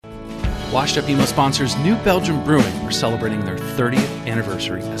Washed Up Emo sponsors New Belgium Brewing are celebrating their 30th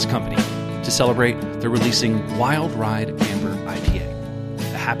anniversary as a company. To celebrate, they're releasing Wild Ride Amber IPA, a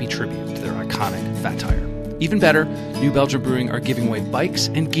happy tribute to their iconic fat tire. Even better, New Belgium Brewing are giving away bikes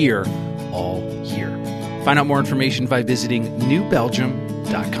and gear all year. Find out more information by visiting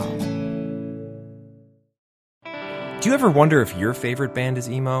newbelgium.com. Do you ever wonder if your favorite band is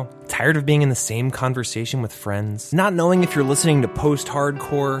emo? Tired of being in the same conversation with friends? Not knowing if you're listening to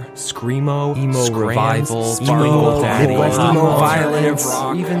post-hardcore, screamo, emo revival, emo daddy, emo violence,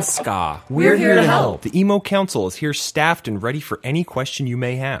 or even ska? We're here to help. The Emo Council is here staffed and ready for any question you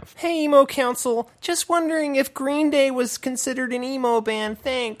may have. Hey, Emo Council, just wondering if Green Day was considered an emo band,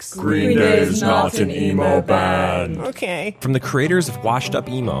 thanks. Green Day is not an emo band. Okay. From the creators of Washed Up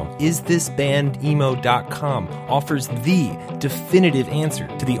Emo, isthisbandemo.com offers the definitive answer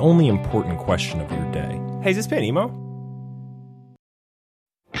to the only important question of your day. Hey, is this band emo?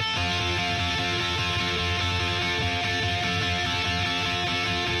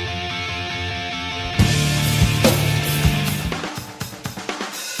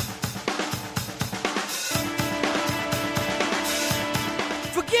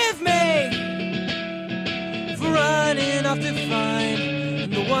 Forgive me for running off to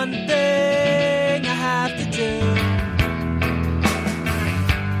find the one thing I have to do.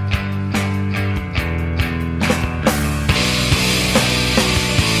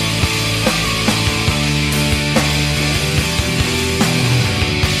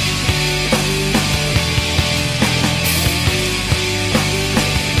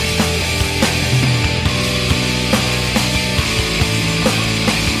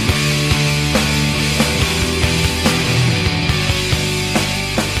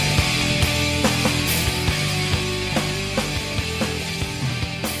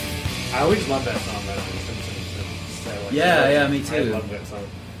 I always love that song, by the way, Simpsons. Yeah, me too. I love that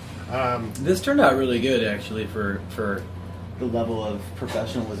song. This turned out really good, actually, for the level of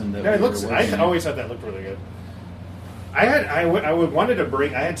professionalism that Yeah, we it looks. were I working. always thought that looked really good. I wanted to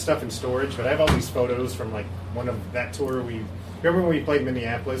bring. I had stuff in storage, but I have all these photos from like one of that tour. Remember when we played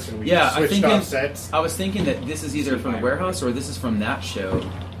Minneapolis and we switched off sets? I was thinking that this is either from the warehouse or this is from that show.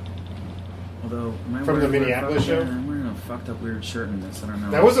 Although, From the Minneapolis show? I'm wearing a fucked up weird shirt in this. I don't know.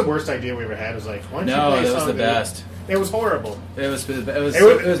 That was the worst idea we ever had. It was like, why don't you No, play a that was song the that- best. It was horrible. It was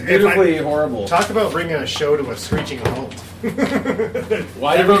if beautifully I- horrible. Talk about bringing a show to a screeching halt.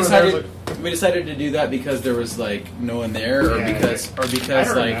 Why did we Everyone there was decided? We decided to do that because there was like no one there, or Yeah. because I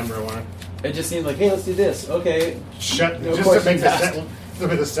don't like remember one. it just seemed like, hey, let's do this. Okay, Just to questions make the asked. set, for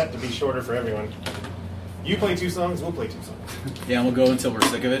the set to be shorter for everyone. You play 2 songs, we'll play 2 songs. Yeah, and we'll go until we're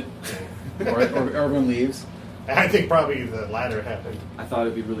sick of it, or everyone leaves. I think probably the latter happened. I thought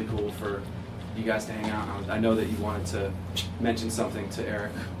it'd be really cool for you guys to hang out. I know that you wanted to mention something to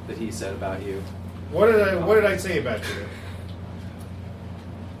Eric that he said about you. What did I say about you?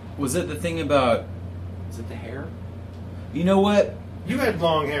 Was it the thing about? Is it the hair? You know what? You had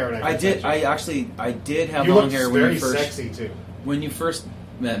long hair, and I did. I did have You long looked hair when very you first. sexy too. When you first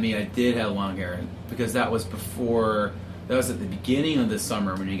met me, I did have long hair because that was before. That was at the beginning of the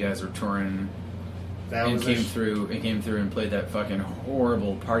summer when you guys were touring. That and was came through and played that fucking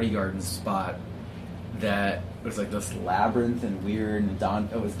horrible Party Garden spot that was like this labyrinth and weird, and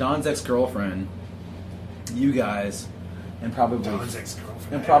it was Don's ex-girlfriend, you guys, and probably Don's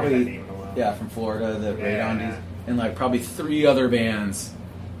ex-girlfriend. and I haven't heard that probably name in a while. yeah, from Florida, the Yeah. Radondies, and like probably 3 other bands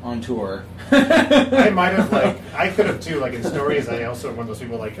on tour. I might have I could have too. Like in stories, I also one of those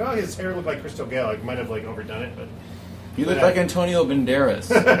people like, oh, his hair looked like Crystal Gale. I might have like overdone it, but You look like Antonio Banderas.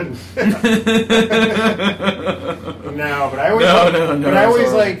 No, but I always No, but I always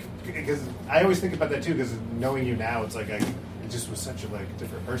sorry. because I always think about that too. Because knowing you now, it's like it just was such a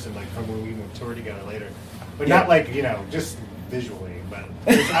different person. Like from when we went tour together later, but Yeah. not just visually. But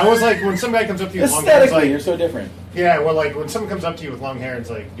I was like when some guy comes up to you with long hair, it's Aesthetically, like you're so different. yeah. Well, like when someone comes up to you with long hair, it's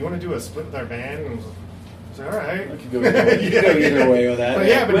like, do you want to do a split with our band? And it's like, all right. You could go either way with that. But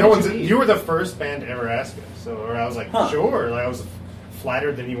yeah, but When no did one's. you meet? You were the first band to ever ask us. So, or I was like, Huh. sure. Like I was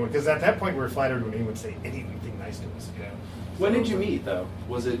flattered that anyone, because at that point we were flattered when anyone would say anything nice to us. You know. When So, did you meet, though?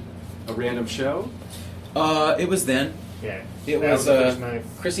 Was it a random show? It was then. Yeah. It That was the first night.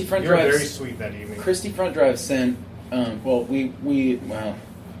 Christie Front You were Drive. very sweet that evening. Christie Front Drive sent. Well, you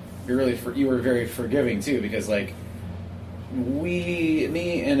were very forgiving too, because like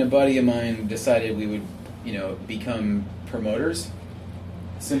me and a buddy of mine decided we would, become promoters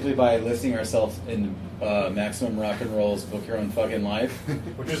simply by listing ourselves in Maximum Rock and Roll's Book Your Own Fucking Life.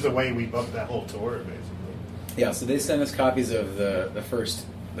 Which is the way we booked that whole tour, basically. Yeah, so they sent us copies of the first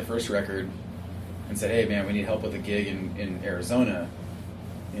record and said, "Hey, man, we need help with a gig in Arizona."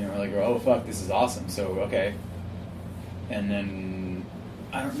 You know, like, oh fuck, this is awesome. So okay, and then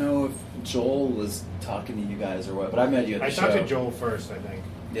I don't know if Joel was talking to you guys or what, but I met you at the show. I talked to Joel first, I think.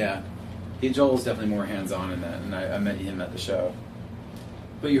 Yeah, Joel was definitely more hands-on in that, and I met him at the show.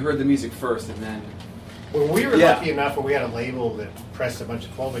 But you heard the music first, and then... Well, we were lucky enough when we had a label that pressed a bunch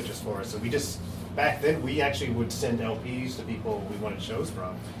of 12 inches for us, so we just... Back then, we actually would send LPs to people we wanted shows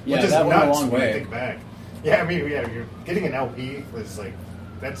from. Yeah, which is that went a nuts long when way. you think back. Yeah, I mean, you're getting an LP was like...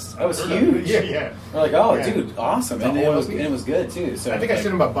 That was huge. Yeah. We're like, oh, dude, awesome. And it was good, too. So I think I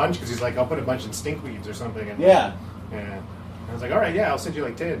sent him a bunch because he's like, I'll put a bunch in stinkweeds or something. And yeah. Yeah. I was like, all right, yeah, I'll send you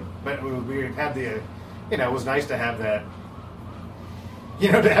like 10. But we had the, it was nice to have that,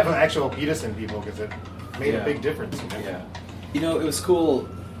 to have an actual LP to send people because it made a big difference. Yeah. It was cool.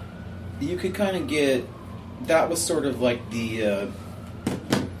 You could kind of get, that was sort of like the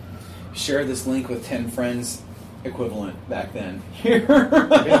share this link with 10 friends equivalent back then. Here,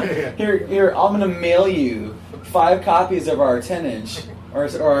 I'm going to mail you 5 copies of our 10-inch, or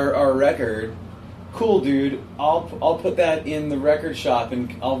our record. Cool, dude. I'll put that in the record shop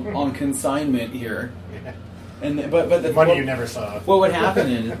and on consignment here. Yeah. And but the money you never saw. What would happen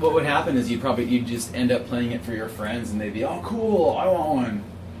is you'd just end up playing it for your friends, and they'd be, oh, cool, I want one.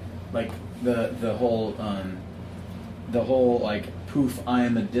 Like the whole like poof, I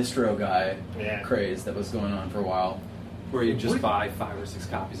am a distro guy craze that was going on for a while. Where you just buy 5 or 6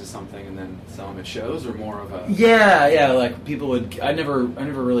 copies of something and then sell them at shows, or more of a like people would. I never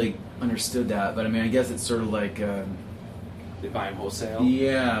really understood that, but I mean, I guess it's sort of like they buy them wholesale.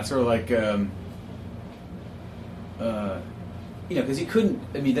 Yeah, sort of like because you couldn't.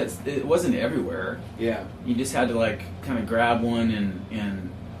 I mean, it wasn't everywhere. Yeah, you just had to like kind of grab one and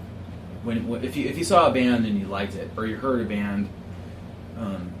if you saw a band and you liked it, or you heard a band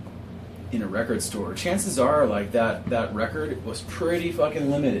in a record store, chances are like that record was pretty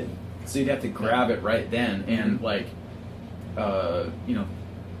fucking limited, so you'd have to grab it right then. And like I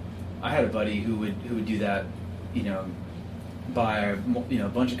had a buddy who would do that, buy a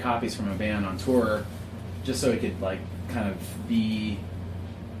bunch of copies from a band on tour, just so he could like kind of be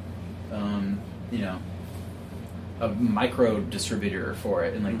a micro distributor for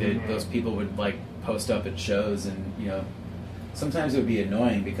it, and like those people would like post up at shows, and sometimes it would be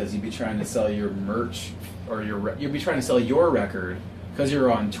annoying because you'd be trying to sell your merch, or you'd be trying to sell your record because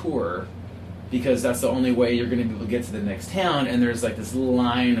you're on tour, because that's the only way you're going to be able to get to the next town, and there's like this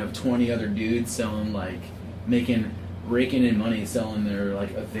line of 20 other dudes selling, like raking in money selling their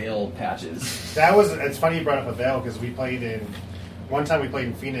like Avail patches. It's funny you brought up Avail because one time we played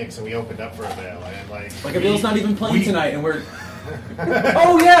in Phoenix and we opened up for Avail, and like Avail's not even playing tonight, and we're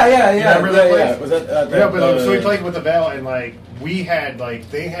oh yeah. Remember that place? Yeah. Was that so we played with Avail, and like they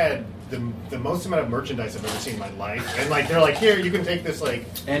had the most amount of merchandise I've ever seen in my life, and like they're like, here, you can take this like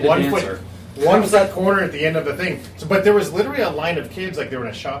and one foot corner at the end of the thing. So, but there was literally a line of kids, like they were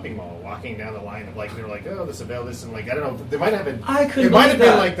in a shopping mall, walking down the line of like they were like, oh, this Avail, this, and like I don't know, they might have been. It might have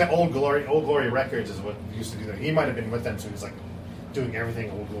been like the Old Glory Records is what used to do that. He might have been with them, so he was like doing everything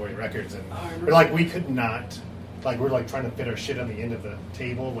Old Glory Records, and we're like we could not. Like, we're, like, trying to fit our shit on the end of the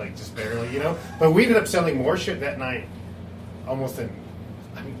table, like, just barely, But we ended up selling more shit that night, almost than,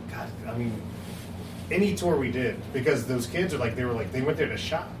 any tour we did. Because those kids they went there to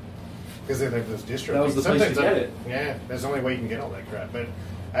shop. Because they have those distros. That was the place to get it. Yeah, that's the only way you can get all that crap. But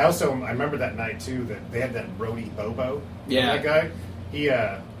I remember that night, too, that they had that roadie Bobo. Yeah. That guy.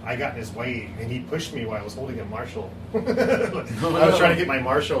 I got in his way, and he pushed me while I was holding a Marshall. I was trying to get my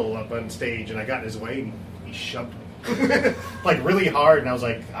Marshall up on stage, and I got in his way, and he shoved me. Like really hard, and I was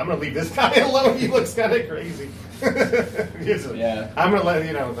like, I'm gonna leave this guy alone. He looks kind of crazy. Yeah, I'm gonna let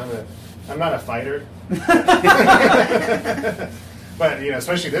I'm not a fighter, but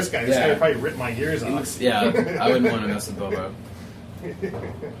especially this guy. This guy probably ripped my ears off. I wouldn't want to mess with Bobo.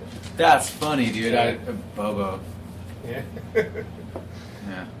 That's funny, dude. Bobo. Yeah.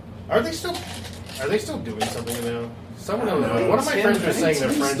 Yeah. Are they still doing something now? Someone don't know. One of my friends was saying they're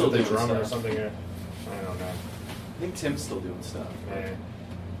friends with the drummer or something. I don't know. I think Tim's still doing stuff. Yeah.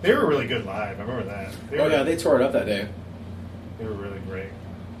 They were really good live. I remember that. They tore it up that day. They were really great.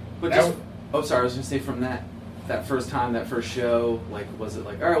 But sorry, I was going to say from that first time, that first show, like, was it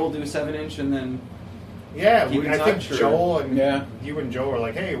like, all right, we'll do a 7-inch and then... Yeah, I think Joel and you and Joel were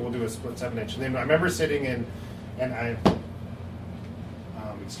like, hey, we'll do a split 7-inch. And then I remember sitting in, and I...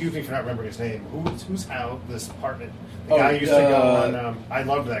 excuse me for not remembering his name. Who's how this apartment? The guy used to go on... I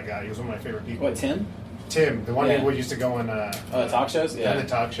loved that guy. He was one of my favorite people. What, Tim? Tim, the one who used to go on talk shows? Yeah. The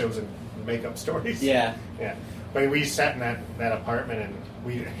talk shows and make up stories. Yeah. Yeah. But we sat in that apartment, and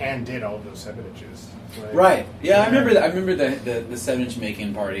we hand did all of those 7-inches. Like, right. Yeah, I remember that. I remember the 7-inch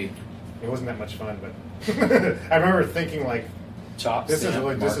making party. It wasn't that much fun, but I remember thinking like, Chops. this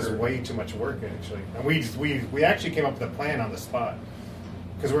is way too much work actually. And we actually came up with a plan on the spot.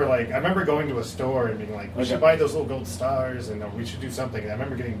 Because we're like, I remember going to a store and being like, we should buy those little gold stars and we should do something. And I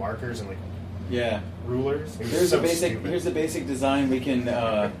remember getting markers and like rulers. Here's the basic design. We can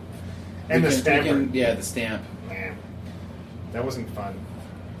and the stamper. The stamp. Man, that wasn't fun.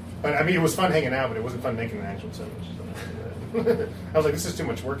 But I mean, it was fun hanging out, but it wasn't fun making an actual sandwich. So I was like, this is too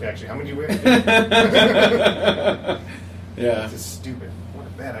much work. Actually, how many do we have? Yeah, this is stupid. What a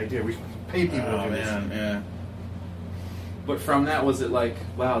bad idea. We pay people to do this. Yeah. But from that, was it like,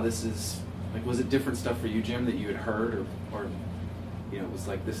 wow, this is like, was it different stuff for you, Jim, that you had heard, or you know, it was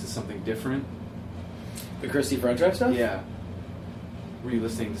like, this is something different? The Christie front drive stuff? Yeah. Were you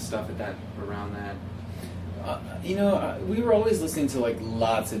listening to stuff around that? We were always listening to like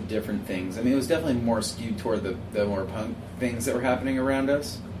lots of different things. I mean, it was definitely more skewed toward the more punk things that were happening around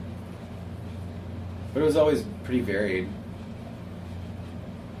us. But it was always pretty varied.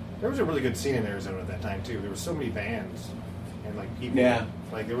 There was a really good scene in Arizona at that time too. There were so many bands and like people. Yeah.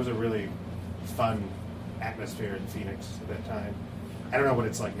 Like there was a really fun atmosphere in Phoenix at that time. I don't know what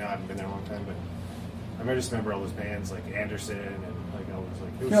it's like now. I haven't been there a long time, but I just remember all those bands like Anderson and like all those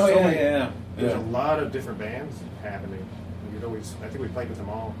like. There was a lot of different bands happening. I think we played with them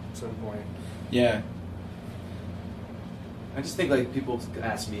all at some point. Yeah. I just think like people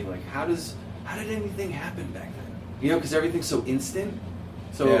ask me like, how did anything happen back then? You know, because everything's so instant.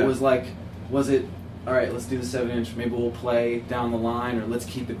 So it was like, was it, all right, let's do the 7-inch, maybe we'll play down the line, or let's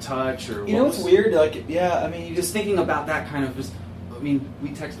keep in touch, or... You know what's weird? Like, yeah, I mean... You just thinking about that kind of just... I mean, we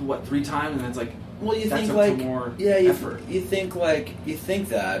texted, 3 times, and it's like... Well, you that's think, up like... to more effort. You think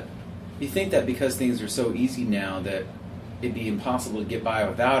that because things are so easy now that it'd be impossible to get by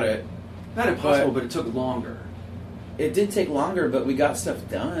without it. Not impossible, but it took longer. It did take longer, but we got stuff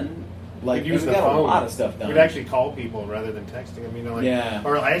done. Like, we got a lot of stuff done. We'd actually call people rather than texting them, you know. Like, yeah.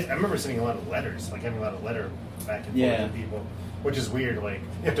 Or I remember sending a lot of letters, like having a lot of letter back and forth with people, which is weird. Like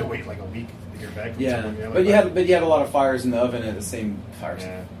you have to wait like a week to hear back from someone. You know, but you had a lot of fires in the oven at the same fires.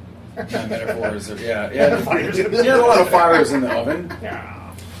 Yeah. Metaphors. You had a lot of fires in the oven.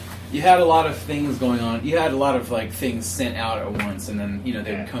 Yeah. You had a lot of things going on. You had a lot of like things sent out at once, and then they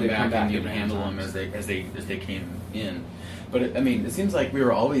would come back and you'd handle them as they came in. But it seems like we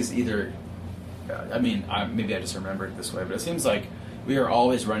were always either. Maybe I just remember it this way, but it seems like we were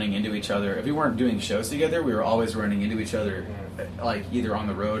always running into each other. If we weren't doing shows together, we were always running into each other, like either on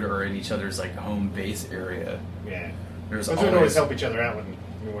the road or in each other's like home base area. Yeah, we would always help each other out when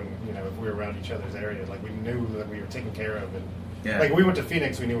if we were around each other's area. Like we knew that we were taken care of, and like we went to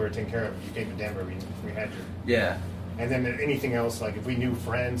Phoenix, we knew we were taken care of. You came to Denver, we had you. Yeah. And then anything else, like if we knew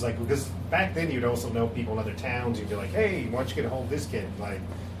friends, like because back then you'd also know people in other towns. You'd be like, hey, why don't you get a hold of this kid, like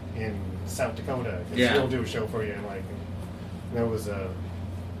in South Dakota? He'll do a show for you. And like there was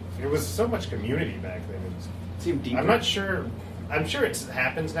it was so much community back then. It seemed deeper. I'm not sure. I'm sure it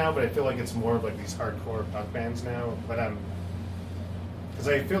happens now, but I feel like it's more of like these hardcore punk bands now. But because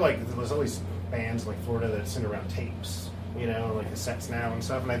I feel like there's all these bands like Florida that send around tapes, like cassettes now and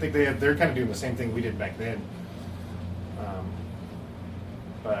stuff. And I think they're kind of doing the same thing we did back then.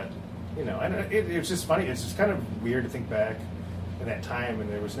 But it's just funny. It's just kind of weird to think back at that time,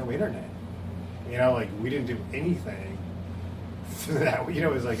 and there was no internet. Like we didn't do anything. That it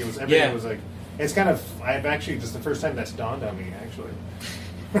was like everything was like. It's kind of. I've actually just the first time that's dawned on me actually.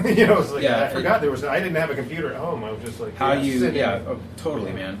 It's like I forgot there was. I didn't have a computer at home. I was just like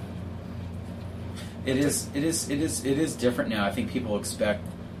totally, man. It is different now. I think people expect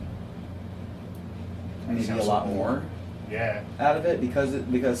maybe a lot more. Yeah. Out of it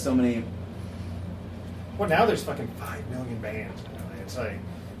because so many. Well, now there's fucking 5 million bands. It's like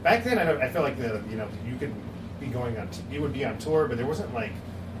back then. I feel like you could be going on. You would be on tour, but there wasn't like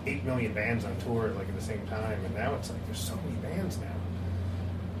 8 million bands on tour like at the same time. And now it's like there's so many bands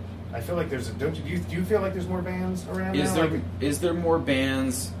now. I feel like there's. Do you feel like there's more bands around? Is there more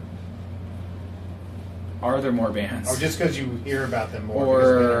bands? Are there more bands? Or just because you hear about them more?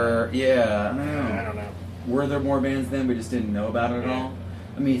 Or I don't know. Were there more bands then? We just didn't know about it at all.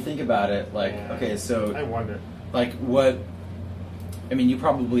 I mean, think about it. Like, okay, so I wonder. Like, what? I mean, you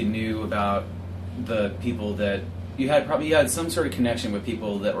probably knew about the people that you had some sort of connection with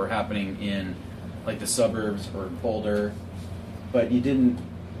people that were happening in, like the suburbs or Boulder, but you didn't,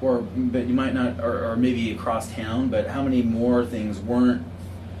 but you might not, or maybe across town. But how many more things weren't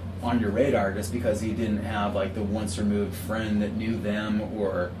on your radar just because you didn't have like the once removed friend that knew them,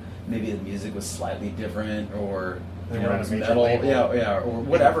 or maybe the music was slightly different, or They were on a major metal, label. yeah, or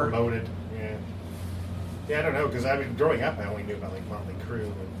whatever. Promoted. Yeah, I don't know, because I mean, growing up, I only knew about like Motley Crue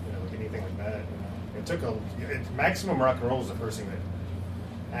and like anything like that. It took Maximum Rock and Roll was the first thing that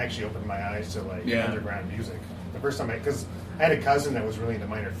actually opened my eyes to like underground music. The first time, because I had a cousin that was really into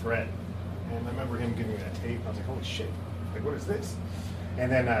Minor Threat, and I remember him giving me that tape. And I was like, holy shit, like what is this?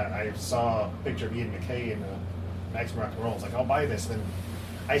 And then I saw a picture of Ian MacKaye in Maximum Rock and Roll. I was like, I'll buy this. And then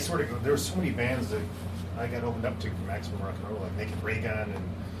I sort of there were so many bands that I got opened up to from Maximum Rock and Roll, like Naked Ray Gun and.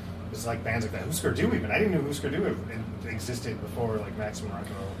 It's like bands like that. Husker Du even. I didn't know Husker Du existed before like Maximum Rock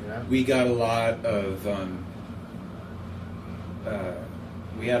and Roll. You know? We got a lot of.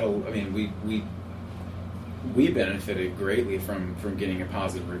 We benefited greatly from getting a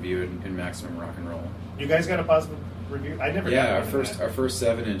positive review in Maximum Rock and Roll. You guys got a positive review? I never. Yeah, got our first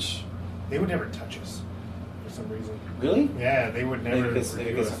 7-inch. They would never touch us for some reason. Really? Yeah, they would never.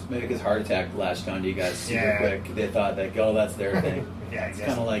 Maybe because Heart Attack latched onto you guys super quick. They thought that that's their thing. Yeah, it's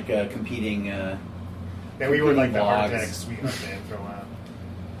kind of like competing. Yeah, we were like the Heart blogs. Attack sweetheart band for a while.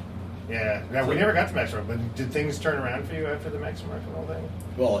 Yeah, we never got to Maximum Rock, but did things turn around for you after the Maximum Rock and Roll thing?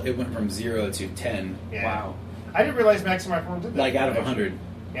 Well, it went from 0 to 10. Yeah. Wow. I didn't realize Maximum Rock and Roll did that. Like out of 100.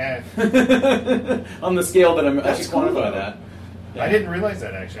 Yeah. On the scale that I should cool, quantify though. that. Yeah. I didn't realize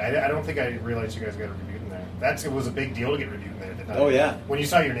that actually. I don't think I realized you guys got reviewed in there. It was a big deal to get reviewed in there. Didn't it? Oh yeah. When you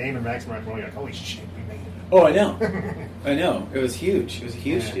saw your name in Maximum Rock and Roll, you're like, holy shit, we made it. Oh, I know. I know. It was huge. It was a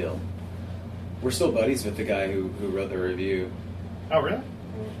huge deal. We're still buddies with the guy who wrote the review. Oh really?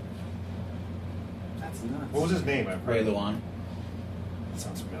 That's nuts. What was his name? Ray Luan. That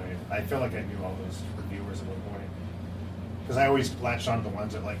sounds familiar. I feel like I knew all those reviewers at one point. Because I always latched on to the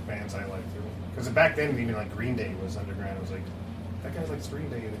ones that like bands I liked too. Because back then, even like Green Day was underground. I was like, that guy likes Green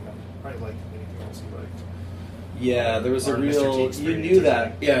Day, and I probably like anything else he liked. Yeah, there was Or a Mr. real. T You knew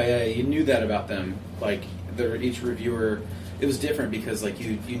that. Yeah, you knew that about them. Like each reviewer, it was different because like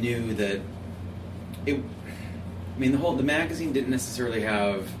you knew that it. I mean, the magazine didn't necessarily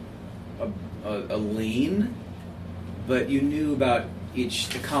have a lane, but you knew about the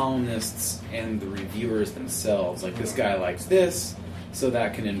columnists and the reviewers themselves. Like this guy likes this, so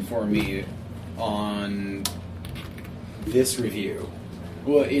that can inform me on this review.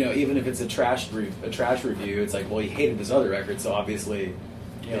 Well, even if it's a trash review, it's like, well, he hated this other record, so obviously,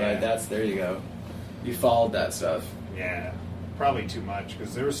 like there you go. You followed that stuff. Yeah, probably too much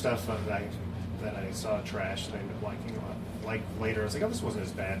because there was stuff that I saw trash that I ended up liking a lot. Like later, I was like, oh, this wasn't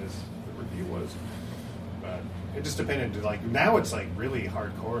as bad as the review was. But it just depended. Like now, it's like really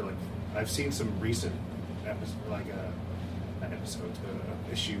hardcore. Like I've seen some recent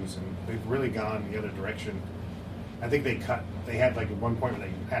issues, and they've really gone the other direction. I think they had like at one point where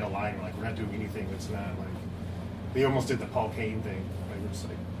they had a line like, we're not doing anything that's not like, they almost did the Paul Kane thing. Like it was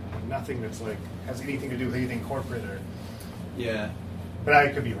like nothing that's like has anything to do with anything corporate or. Yeah. But I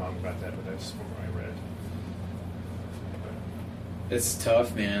could be wrong about that, but that's from what I read. It's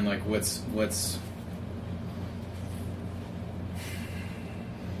tough, man. Like what's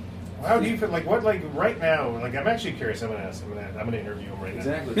How do you feel like right now? Like I'm actually curious. I'm gonna interview him right now.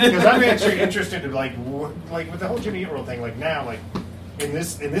 Exactly. Because I'm actually interested in like with the whole Jimmy Eat World thing. Like now, like in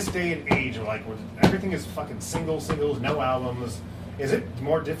this day and age, like where everything is fucking singles, no albums. Is it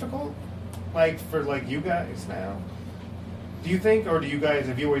more difficult, like for like you guys now? Do you think, or do you guys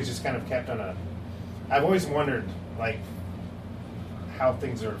have you always just kind of kept on a? I've always wondered like how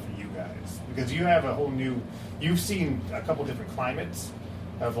things are for you guys because you have a whole new. You've seen a couple different climates.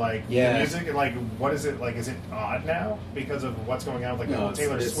 Of like the music and like what is it like? Is it odd now because of what's going on with like the whole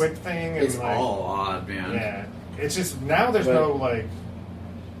Taylor Swift thing? And it's like, all odd, man. Yeah, it's just now there's no like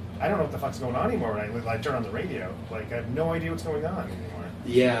I don't know what the fuck's going on anymore when I turn on the radio. Like I have no idea what's going on anymore.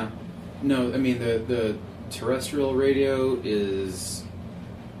 Yeah, no, I mean the terrestrial radio is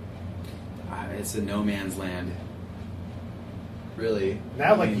it's a no man's land. Really.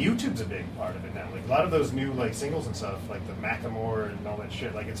 Now, like YouTube's a big part of it now. Like a lot of those new like singles and stuff, like the Macklemore and all that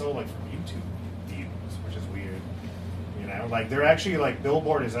shit. Like it's all like from YouTube views, which is weird. You know, like they're actually like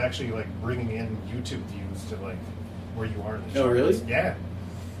Billboard is actually like bringing in YouTube views to like where you are in the chart. Oh, really? Yeah.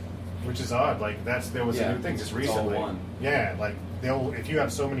 Which is odd. Like there was a new thing just recently. All one. Yeah, like if you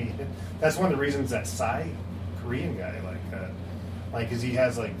have so many. That's one of the reasons that Psy, Korean guy, like because he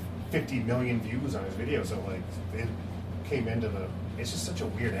has like 50 million views on his video, so like it came into it's just such a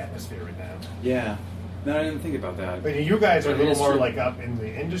weird atmosphere right now. Yeah. No, I didn't think about that. But you guys are a But it little is more true. like up in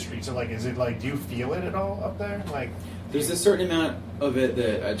the industry, so like is it like do you feel it at all up there? Like There's a certain amount of it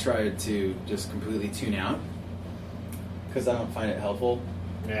that I tried to just completely tune out because I don't find it helpful.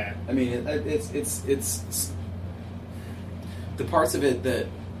 yeah. I mean, it's the parts of it that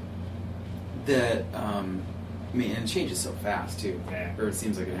I mean, and it changes so fast too. Yeah. Or it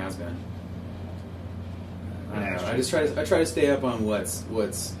seems like it has been. I don't Yeah, know. I try to stay up on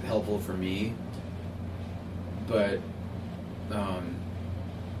what's helpful for me, but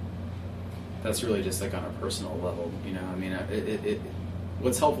that's really just like on a personal level, you know. I mean,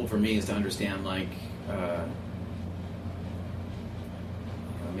 what's helpful for me is to understand like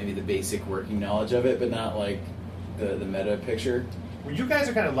maybe the basic working knowledge of it, but not like the meta picture. Well, you guys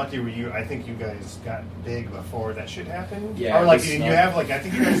are kind of lucky. I think you guys got big before that shit happened. Yeah, or like you have like I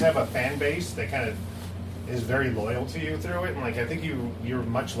think you guys have a fan base that kind of is very loyal to you through it, and like I think you're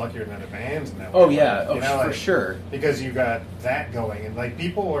much luckier than other bands in that way. Oh yeah, you know, for like, sure. Because you got that going, and like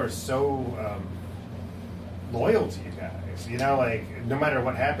people are so loyal to you guys. You know, like no matter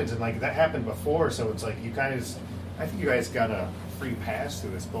what happens, and like that happened before, so it's like you guys. I think you guys got a free pass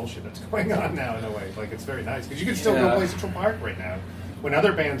through this bullshit that's going on now in a way. Like it's very nice because you can still go play Central Park right now, when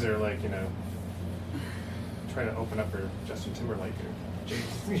other bands are like trying to open up for Justin Timberlake or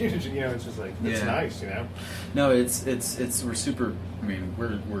James. You know, it's just like it's nice. You know. No, it's we're super. I mean,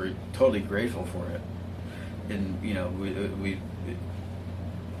 we're totally grateful for it, and you know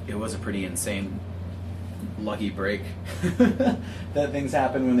it was a pretty insane, lucky break that things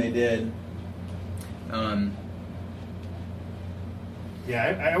happened when they did.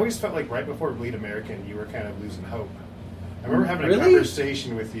 Yeah, I always felt like right before Bleed American, you were kind of losing hope. I remember having a Really?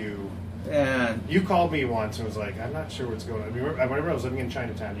 conversation with you. Yeah. You called me once and was like, I'm not sure what's going on. Whenever I was living in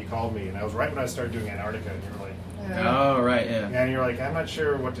Chinatown, you called me, and I was right when I started doing Antarctica, and you were like, Oh, right, yeah. And you're like, I'm not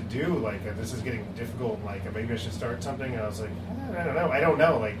sure what to do. Like, this is getting difficult. Like, maybe I should start something. And I was like, I don't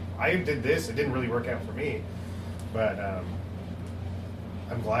know. Like, I did this. It didn't really work out for me. But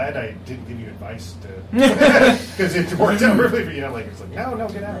I'm glad I didn't give you advice to, because it worked out really for you. Know, like it's like no,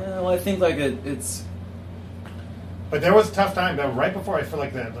 get out. Yeah, well, I think like it's. But there was a tough time though. Right before I feel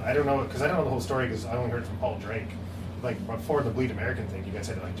like that, I don't know because I don't know the whole story because I only heard from Paul Drake. Like before the Bleed American thing, you guys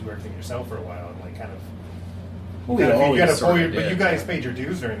had to like do everything yourself for a while and like kind of. Well, you got to pull your, but you guys paid your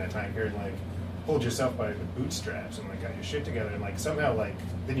dues during that time period, and like pulled yourself by the bootstraps and like got your shit together, and like somehow like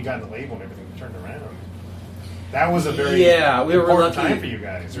then you got in the label and everything turned around. That was a very we were important lucky. time for you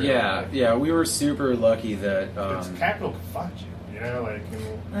guys. Really. Yeah, we were super lucky that Capital could fund you. You know, like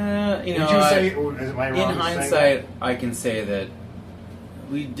you know. Would you say? Am I wrong in hindsight, I can say that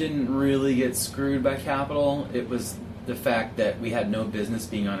we didn't really get screwed by Capital. It was the fact that we had no business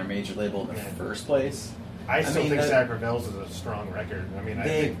being on a major label in the first place. I still think Sacrivel's is a strong record. I mean,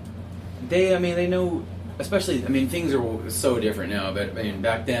 they know, especially. I mean, things are so different now. But I mean,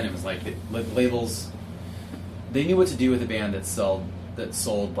 back then it was like labels. They knew what to do with a band that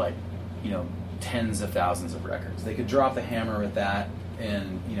sold like, you know, tens of thousands of records. They could drop the hammer with that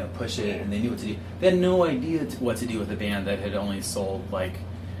and, you know, push it, and they knew what to do. They had no idea what to do with a band that had only sold like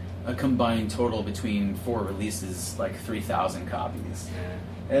a combined total between 4 releases, like 3,000 copies.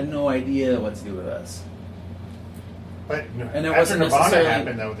 They had no idea what to do with us. But and it after wasn't Nirvana necessarily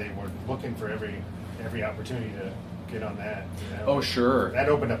happened, though, they were looking for every opportunity to get on that. You know? Oh, sure. That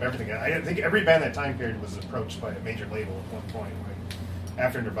opened up everything. I think every band that time period was approached by a major label at one point. Like,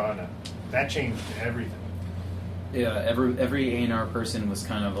 after Nirvana, that changed everything. Yeah, every A&R person was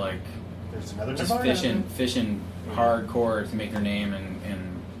kind of like there's another just Nirvana. fishing hardcore to make their name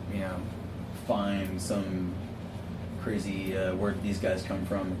and you know find some crazy where these guys come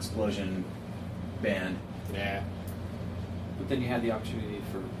from explosion band. Yeah. But then you had the opportunity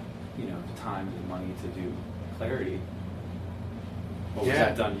for the time and the money to do Clarity. What was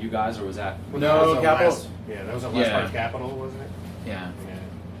that done? You guys, or was that? No, Capital. That was a last part of Capital, wasn't it? Yeah.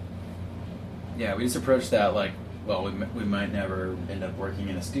 Yeah, we just approached that like, well, we might never end up working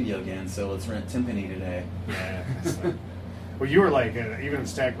in a studio again, so let's rent Timpani today. Yeah. Well, you were like, even in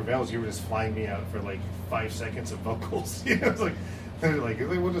Stack Rebels, you were just flying me out for like 5 seconds of vocals. You know, it's like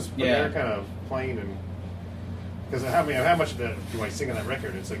we'll just put there kind of playing and. Because how much do I sing on that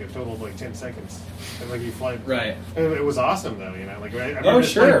record? It's like a total of like 10 seconds. And like you fly. Right. It was awesome though, you know. Like I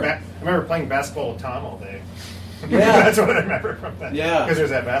remember playing basketball with Tom all day. Yeah. That's what I remember from that. Yeah. Because there's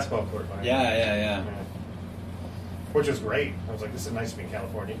that basketball court behind. Yeah. Which was great. I was like, this is nice to be in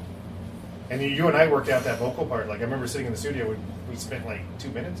California. And you and I worked out that vocal part. Like I remember sitting in the studio, we spent like 2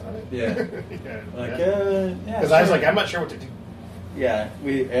 minutes on it. Yeah. Because I was like, I'm not sure what to do. Yeah,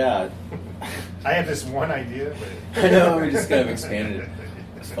 I had this one idea, but I know we just kind of expanded it.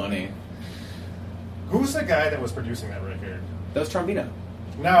 It's funny. Who's the guy that was producing that record? That was Trombino.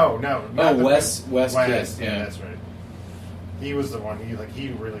 No. Wes Kidd. Yeah, that's right. He was the one. He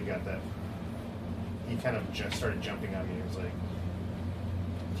really got that. He kind of just started jumping on me. He was like,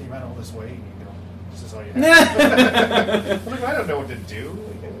 "You came out all this way, and this is all you have." I'm like, I don't know what to do.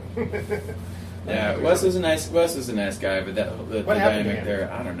 Yeah, Wes was a nice guy, but the What happened to dynamic him?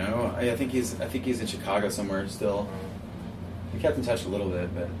 there, I don't know. I think he's in Chicago somewhere still. We kept in touch a little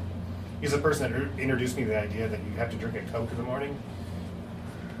bit, but He's the person that introduced me to the idea that you have to drink a Coke in the morning.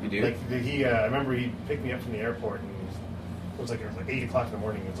 you do. Like I remember he picked me up from the airport, and it was like 8 o'clock in the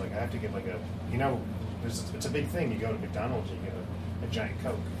morning. It was like I have to get like it's a big thing. You go to McDonald's, you get a giant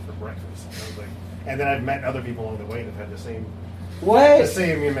Coke for breakfast. And I was like, and then I've met other people along the way that have had the same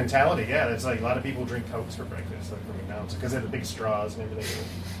mentality. Yeah, it's like a lot of people drink Cokes for breakfast, like from McDonald's, because they have the big straws and everything.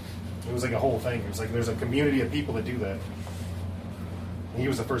 It was like a whole thing. It was like there's a community of people that do that. He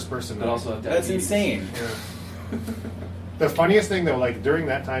was the first person. That's insane. Yeah. The funniest thing though, like during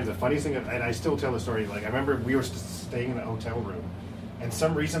that time, the funniest thing, and I still tell the story. Like I remember we were staying in a hotel room, and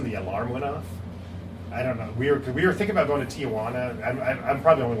some reason the alarm went off. I don't know. We were thinking about going to Tijuana. I'm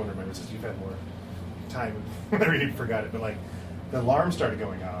probably the only one who remembers this. You've had more time. Maybe you forgot it, but like the alarm started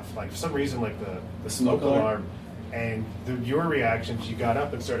going off. Like for some reason, like the smoke alarm. And your reactions, you got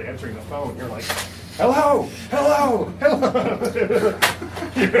up and started answering the phone. You're like, hello.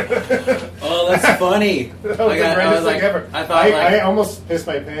 Oh, that's funny. That was the greatest thing ever. I almost pissed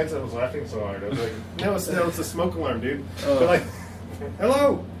my pants. I was laughing so hard. I was like, no, it's a smoke alarm, dude. But like,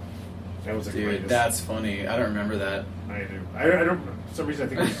 hello. That was the greatest. That's funny. I don't remember that. I do. I don't. For some reason, I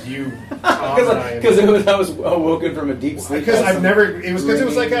think it was you, Tom, and I. Because I was awoken from a deep sleep. Because I've never. It was because it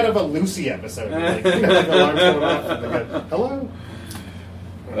was like out of a Lucy episode. Like, the alarm's going off. And they go, hello.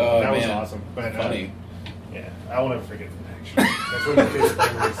 That was awesome. But funny. Yeah, I will never forget that. Actually, that's one of my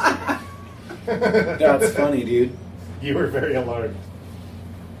favorite memories. That's funny, dude. You were very alarmed.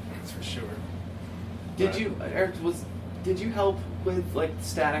 That's for sure. Did you, Eric? Did you help with like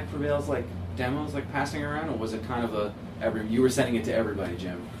Static Prevails like demos, like passing around, or was it kind of you were sending it to everybody,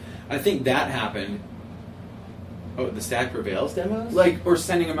 Jim? I think that happened. Oh, the Static Prevails demos? Or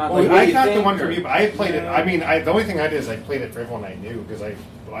sending them out. Well, like, I got the one from you, but I played it. I mean, the only thing I did is I played it for everyone I knew, because I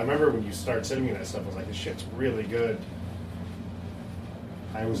remember when you started sending me that stuff, I was like, this shit's really good.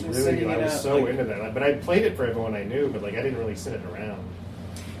 I was so into that. But I played it for everyone I knew, but like I didn't really send it around.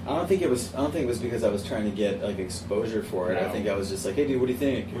 I don't think it was because I was trying to get like exposure for it. No. I think I was just like, hey, dude, what do you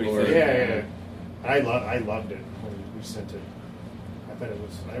think? Yeah. I loved it when we sent it.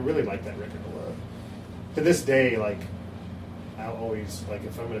 I really liked that record a lot. To this day, like, I'll always, like,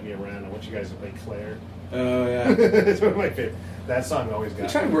 if I'm going to be around, I want you guys to play Claire. Oh, yeah. It's one of my favorite. That song always got I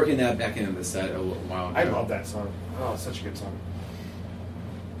tried working that back into the set a while ago. I love that song. Oh, it's such a good song.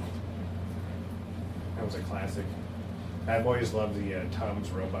 That was a classic. I've always loved the Tom's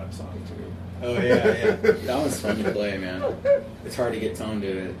Robot song, too. Oh, yeah. That one's fun to play, man. It's hard to get Tom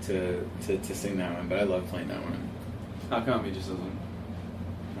to sing that one, but I love playing that one. How come he just doesn't?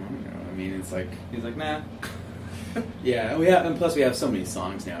 I don't know. I mean, it's like... He's like, nah. Yeah, and plus we have so many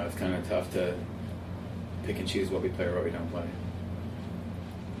songs now, it's kind of tough to pick and choose what we play or what we don't play.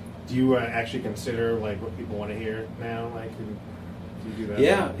 Do you actually consider, like, what people want to hear now? Like, do you do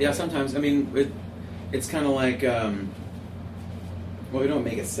that? Yeah, sometimes. I mean, it's kind of like... we don't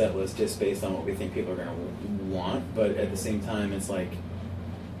make a set list just based on what we think people are going to want, but at the same time, it's like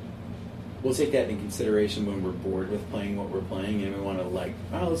we'll take that in consideration when we're bored with playing what we're playing, and we want to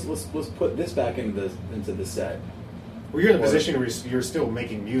let's put this back into the set. Well, you're in a position where you're still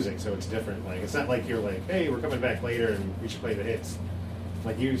making music, so it's different. Like it's not like you're like, hey, we're coming back later and we should play the hits.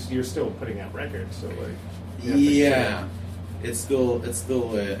 Like you're still putting out records, so like yeah. It's still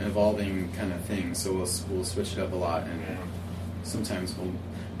an evolving kind of thing, so we'll switch it up a lot, and sometimes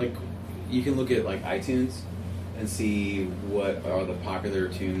you can look at like iTunes and see what are the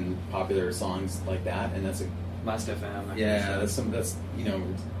popular songs like that, and that's Last FM. That's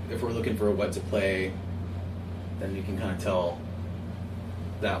if we're looking for what to play, then you can kind of tell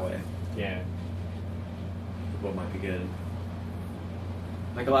that way. Yeah. What might be good.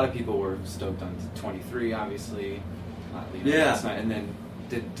 Like a lot of people were stoked on 23, obviously. Yeah. And then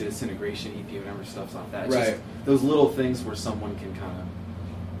did Disintegration EP, whatever stuff's off that. Right. Just those little things where someone can kind of,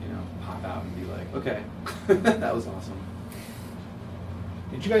 pop out and be like, okay, that was awesome.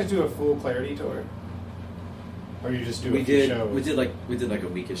 Did you guys do a full Clarity tour? Or you just do a few shows? We did like a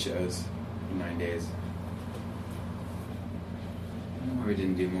week of shows in 9 days. We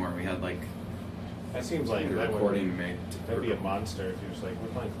didn't do more. We had like that seems like a recording made. That'd be a monster if you're just like, we're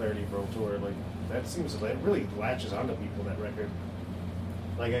playing Clarity World Tour. Like that really latches onto people, that record.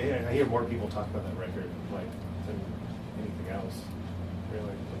 Like I hear more people talk about that record like than anything else.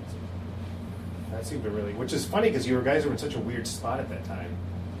 Really, that seemed to really, which is funny because you guys were in such a weird spot at that time.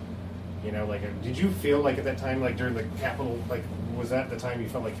 Like, did you feel like at that time, like during the Capitol, like was that the time you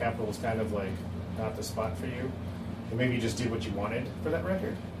felt like Capitol was kind of like not the spot for you, and maybe you just did what you wanted for that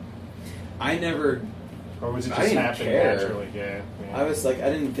record? I never. Or was it I just didn't happening care. naturally? Yeah. I was like, I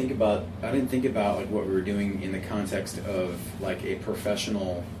didn't think about like what we were doing in the context of like a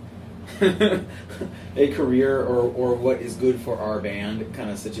professional, a career or what is good for our band kind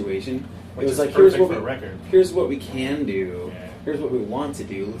of situation. Which it was is like here's perfect what for a record. here's what we can do. Yeah. Here's what we want to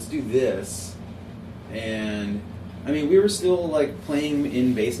do. Let's do this. And I mean, we were still like playing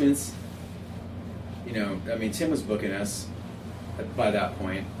in basements. You know, I mean, Tim was booking us by that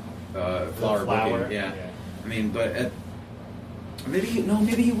point. Flower booking, yeah. I mean, but maybe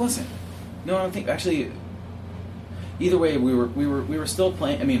he wasn't. No, I don't think actually. Either way, we were still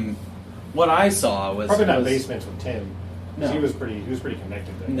playing. I mean, what I saw was probably not basements with Tim. No. He was pretty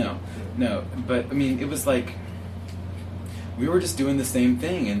connected there. No, but I mean, it was like we were just doing the same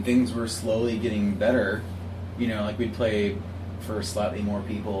thing, and things were slowly getting better. You know, like we'd play for slightly more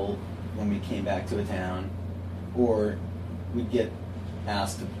people when we came back to a town, or we'd get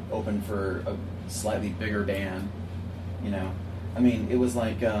asked to open for a slightly bigger band. You know, I mean, it was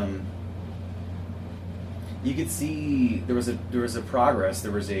like you could see there was a progress,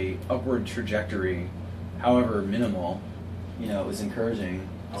 there was a upward trajectory, however minimal. You know, it was encouraging.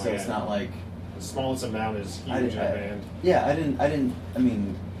 Oh, So yeah. it's not like The smallest amount is huge in a band. Yeah, I didn't. I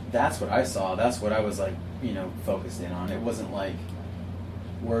mean, that's what I saw. That's what I was like, you know, focused in on. It wasn't like,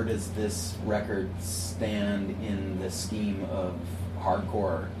 where does this record stand in the scheme of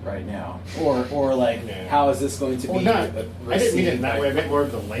hardcore right now, or like, Yeah. how is this going to be? Well, I didn't mean it in received that by- way. I meant more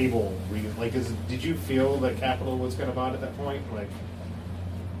of the label. Like, did you feel that Capitol was kind of odd at that point? Like,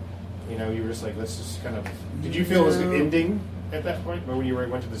 you know, you were just like, let's just kind of. Did you feel it was ending at that point, when you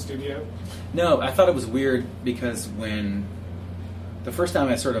went to the studio? No, I thought it was weird because when the first time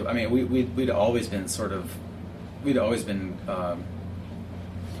I mean, we'd always been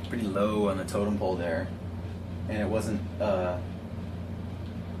pretty low on the totem pole there, and it wasn't.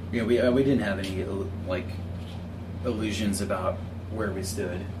 You know, we didn't have any like illusions about where we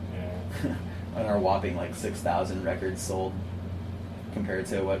stood Yeah. on our whopping like 6,000 records sold compared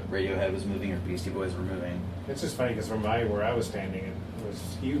to what Radiohead was moving or Beastie Boys were moving. It's just funny because from where I was standing, it was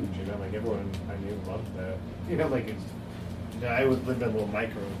huge. You know, like everyone I knew loved that. You know, like I would live in a little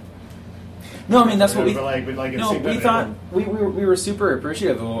micro. No, I mean that's what we. But like it No, seemed we that thought everyone- we were super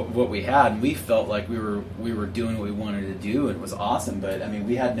appreciative of what we had, and we felt like we were doing what we wanted to do, and it was awesome. But I mean,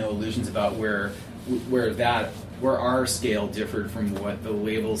 we had no illusions about where our scale differed from what the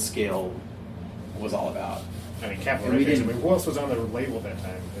label scale was all about. I mean, Capitol And we Records. I didn't- mean, who else was on the label at that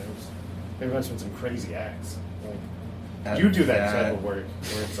time? There was some crazy acts. Like, you do that type of work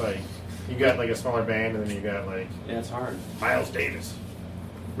where it's like you got like a smaller band, and then you got like Yeah, it's hard. Miles Davis.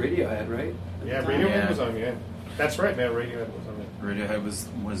 Radiohead, right? Yeah, Radiohead Radiohead Yeah. was on. Yeah, that's right. Man, Radiohead was on it. Radiohead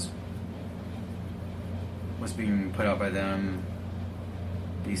was being put out by them.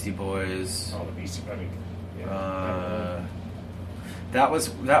 Beastie Boys. Oh, the Beastie. I mean, yeah. That was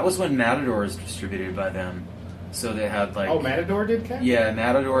when Matador was distributed by them. So they had like. Oh, Matador did Capitol? Yeah,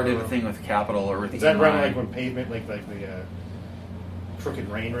 Matador did a thing with Capitol or with Is that EMI. around like when Pavement, like the Crooked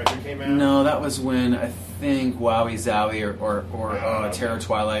Rain record came out? No, that was when I think Wowie Zowie or Terror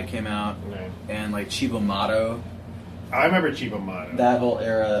Twilight came out, Right. and like Chibo Motto. I remember Chibo Motto. That whole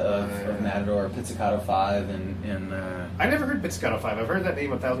era of Matador, Pizzicato 5, and I never heard Pizzicato 5. I've heard that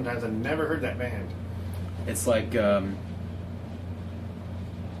name 1,000 times. I've never heard that band. it's like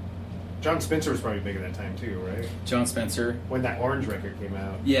John Spencer was probably big at that time too, right? John Spencer. When that Orange record came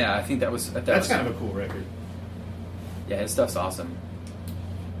out. Yeah, I think that was. That's kind of a cool record. Yeah, his stuff's awesome.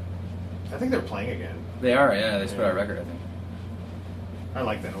 I think they're playing again. They are, yeah. They just put Yeah. out a record, I think. I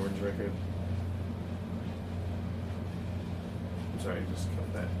like that Orange record. I'm sorry, I just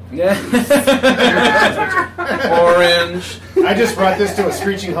cut that. Yeah. Orange. I just brought this to a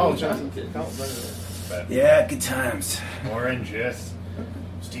screeching halt, Johnson. But Yeah, good times. Orange, yes.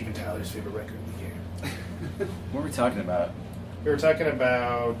 Steven Tyler's favorite record of the year. What were we talking about? We were talking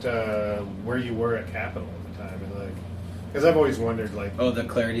about where you were at Capitol at the time, and like, because I've always wondered, like, Oh, the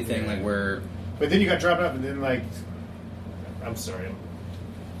clarity thing, Yeah. like where. but then you got dropped off, and then like, I'm sorry,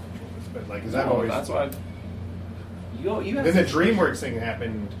 but like, because I've No, always that's why. You have then the DreamWorks thing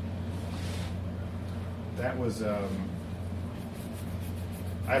happened. That was.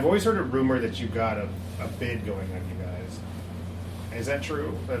 I've always heard a rumor that you got a bid going on you guys. Is that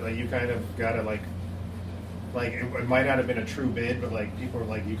true? That like you kind of got a like it might not have been a true bid, but like people were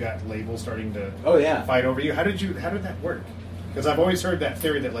like you got labels starting to Oh, yeah. fight over you. How did that work? Because I've always heard that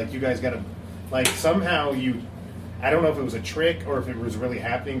theory that like you guys got a like somehow you. I don't know if it was a trick or if it was really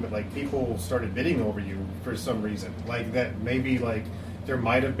happening, but like people started bidding over you for some reason. Like that maybe like there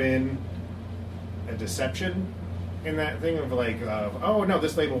might have been a deception in that thing of like, oh no,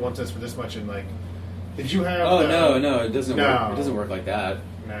 this label wants us for this much, and like, did you have? Oh no, it doesn't work. It doesn't work like that.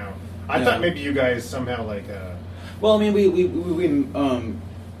 No, I thought maybe you guys somehow like. Well, I mean, we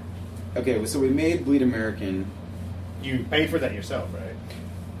okay, so we made Bleed American. You paid for that yourself, right?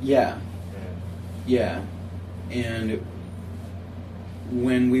 Yeah. And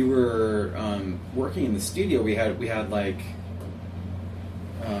when we were working in the studio, we had like,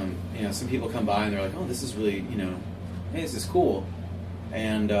 some people come by and they're like, "Oh, this is really, hey, this is cool,"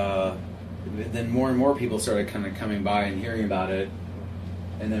 and then more and more people started kind of coming by and hearing about it,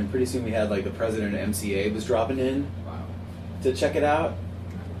 and then pretty soon we had like the president of MCA was dropping in to check it out.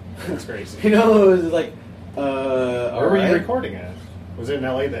 That's crazy. It was like, where were you recording at? Was it in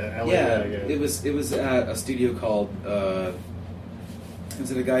LA? It was at a studio called. It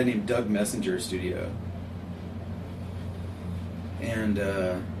was at a guy named Doug Messenger's studio, and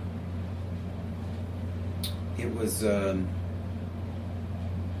it was.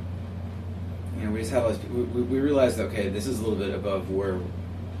 We just had we realized that, okay, this is a little bit above where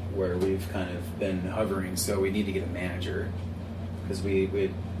we've kind of been hovering, so we need to get a manager, because we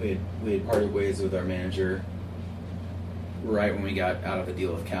had parted ways with our manager right when we got out of the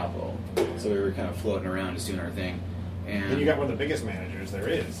deal with Capitol, so we were kind of floating around just doing our thing, and you got one of the biggest managers there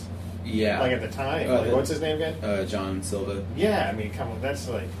is. Yeah, like at the time. What's his name again? John Silva. Yeah, I mean, come on, that's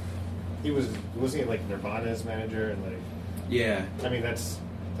like wasn't he like Nirvana's manager and like. Yeah, I mean that's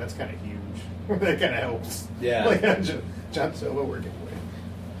kind of huge. That kind of helps. Yeah, like John Silva working with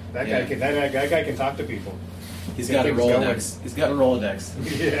that guy. That guy can talk to people. He's got a Rolodex. He's got a Rolodex.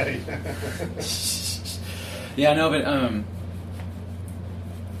 Yeah. Yeah, no, but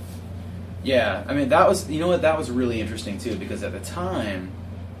yeah, I mean that was that was really interesting too, because at the time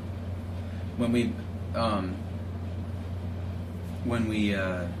when we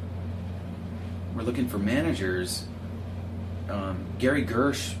were looking for managers, Gary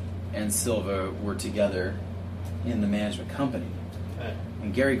Gersh and Silva were together in the management company.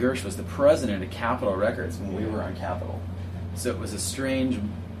 And Gary Gersh was the president of Capitol Records when we were on Capitol. So it was a strange...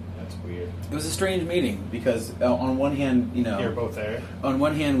 That's weird. It was a strange meeting because on one hand, You're both there? On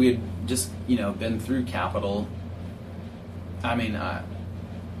one hand, we had just, been through Capitol. I mean, I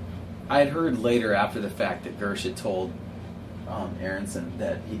had heard later after the fact that Gersh had told Aronson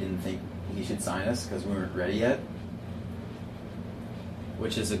that he didn't think he should sign us because we weren't ready yet.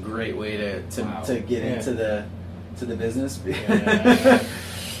 Which is a great way to get into the business. Yeah.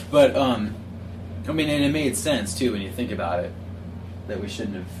 But I mean, and it made sense too when you think about it, that we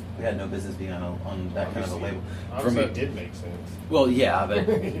had no business being on that kind of a label. Obviously, it did make sense. Well, yeah, but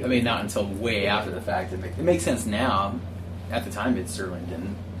I mean, not until way after the fact. It makes sense now. At the time, it certainly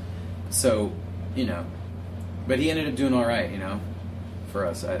didn't. So, but he ended up doing all right, for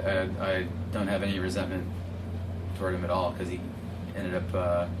us. I don't have any resentment toward him at all, because he ended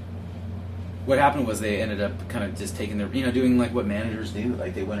up. What happened was they ended up kind of just taking their, doing like what managers do.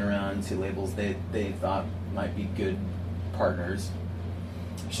 Like they went around to labels they thought might be good partners,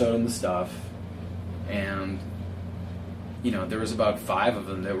 showed them the stuff, and there was about 5 of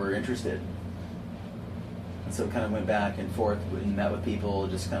them that were interested. And so it kind of went back and forth and met with people,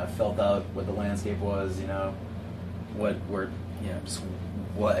 just kind of felt out what the landscape was, what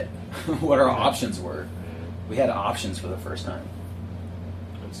our options were. We had options for the first time.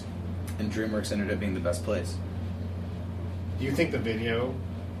 And DreamWorks ended up being the best place. Do you think the video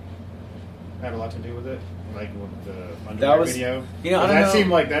had a lot to do with it? Like with the underwear video? I don't know.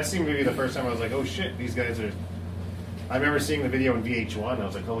 That seemed to be the first time I was like, oh shit, these guys are... I remember seeing the video in VH1, I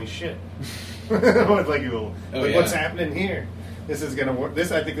was like, holy shit. What's happening here? This is gonna work.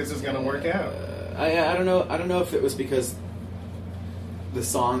 I think this is gonna work out. I don't know. I don't know if it was because the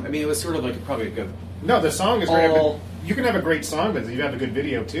song. I mean, it was sort of like probably a good. No, the song is great. But you can have a great song, but you have a good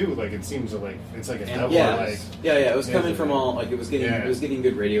video too. Like it seems like it's like a double. Yeah, it was coming from all like it was getting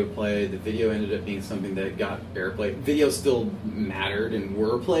good radio play. The video ended up being something that got airplay. Videos still mattered and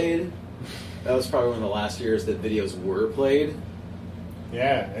were played. That was probably one of the last years that videos were played.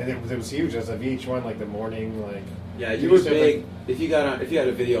 Yeah, and it was huge. As a VH1, like the morning, like yeah, you were big. If you had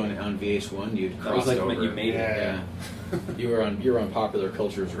a video on VH1, you'd cross over. When you made it. Yeah. You were on popular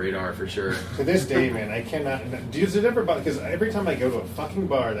culture's radar for sure. To this day, man, I cannot. Does it ever? Because every time I go to a fucking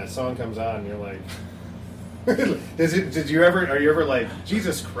bar, that song comes on, and you're like, Are you ever like,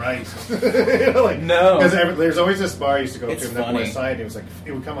 Jesus Christ? No. Because there's always this bar I used to go to in the West Side. It was like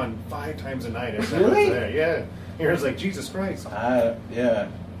it would come on 5 times a night. Really? There. Yeah. You're just like, Jesus Christ. Yeah.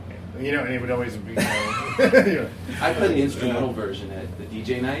 You know, and it would always be. I played the instrumental version at the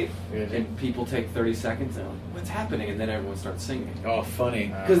DJ night, and people take 30 seconds and like, what's happening? And then everyone starts singing. Oh, funny.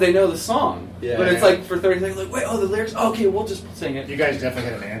 Because they know the song. Yeah. But it's like for 30 seconds, like, wait, the lyrics? Oh, okay, we'll just sing it. You guys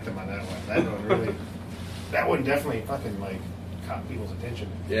definitely had an anthem on that one. That one really. That one definitely fucking, like, caught people's attention.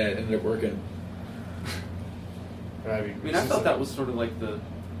 Yeah, it ended up working. I thought that was sort of like the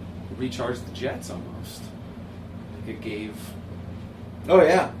Recharge the Jets almost. Like it gave. Oh,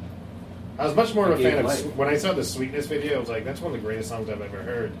 yeah. I was much more of a fan of when I saw the Sweetness video. I was like, that's one of the greatest songs I've ever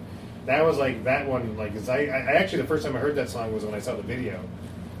heard. That was like that one. Like, cause I actually the first time I heard that song was when I saw the video.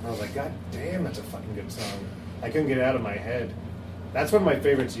 I was like, God damn, that's a fucking good song. I couldn't get it out of my head. That's one of my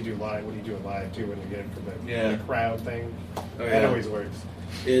favorites. You do live when you do it live too, when you get the crowd thing. Oh, that always works.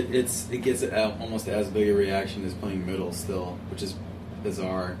 It gets almost as big a reaction as playing Middle still, which is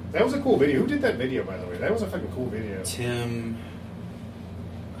bizarre. That was a cool video. Who did that video, by the way? That was a fucking cool video. Tim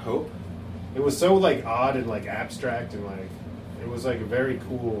Hope. It was so like odd and like abstract and like it was like a very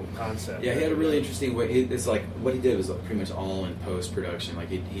cool concept. Yeah, he had a really interesting way. It's like what he did was pretty much all in post production. Like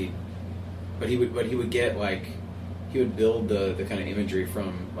he would get like he would build the kind of imagery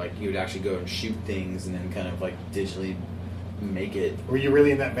from like he would actually go and shoot things and then kind of like digitally make it. Were you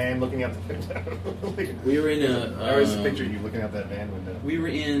really in that van looking out the window? We were in I always picture you looking out that van window. We were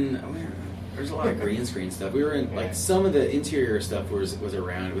in. There's a lot of green screen stuff. We were in like some of the interior stuff was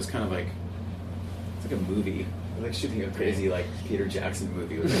around. It was kind of like. It's like a movie. Like shooting a crazy like Peter Jackson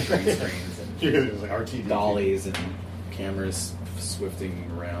movie with like green screens and it was like RTD dollies and cameras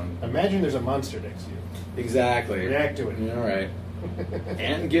swifting around. Imagine there's a monster next to you. Exactly. React to it. Yeah, all right.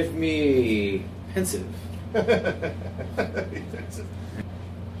 And give me pensive.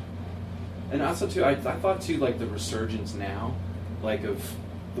 And also too, I thought too like the resurgence now, like of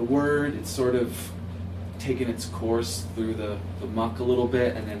the word. It's sort of taken its course through the muck a little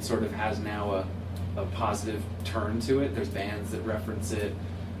bit, and then sort of has now a positive turn to it. There's bands that reference it.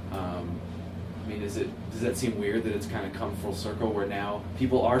 Does that seem weird that it's kind of come full circle where now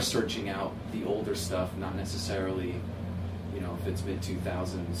people are searching out the older stuff, not necessarily, if it's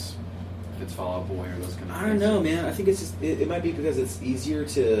mid-2000s, if it's Fall Out Boy or those kind of things? I don't know, man. I think it's just, it might be because it's easier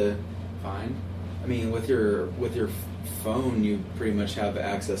to find. I mean, with your phone, you pretty much have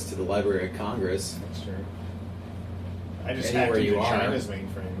access to the Library of Congress. That's true. I just hacked into China's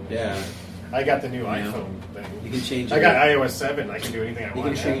mainframe. Yeah. I got the new iPhone thing. You can change. I got iOS 7. I can do anything I want. You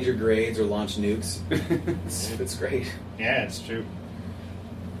can change your grades or launch nukes. It's great. Yeah, it's true.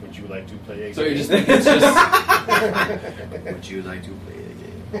 Would you like to play a game? So you just think it's just... Would you like to play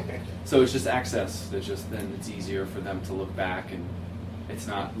a game? So it's just access. Then it's easier for them to look back, and it's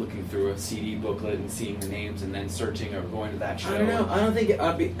not looking through a CD booklet and seeing the names and then searching or going to that show. I don't know. I don't think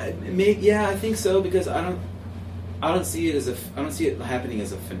I'd be. Yeah, I think so because I don't see it I don't see it happening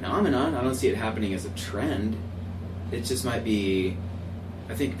as a phenomenon. I don't see it happening as a trend. It just might be.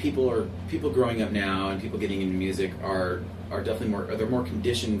 I think people growing up now and people getting into music are definitely they're more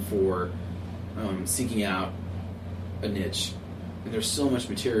conditioned for seeking out a niche. And there's so much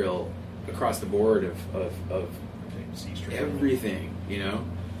material across the board of everything, I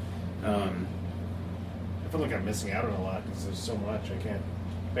feel like I'm missing out on a lot because there's so much I can't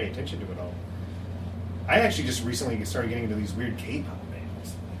pay attention to it all. I actually just recently started getting into these weird K-pop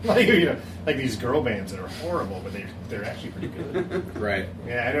bands, like these girl bands that are horrible, but they're actually pretty good. Right.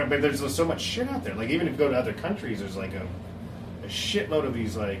 Yeah, I know, but there's so much shit out there. Like even if you go to other countries, there's like a shitload of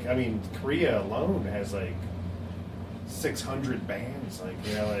these. Like Korea alone has like 600 bands.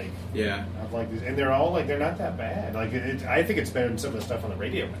 Yeah. Of like these, and they're all like they're not that bad. Like I think it's better than some of the stuff on the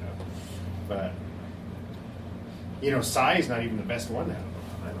radio now, but Psy's not even the best one now.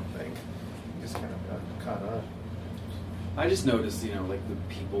 I don't think. Just kind of got caught up. I just noticed, like the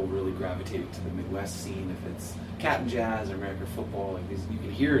people really gravitating to the Midwest scene. If it's Cat and Jazz or American football, like these, you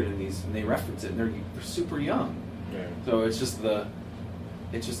can hear it in these, and they reference it, and they're super young. Yeah. So it's just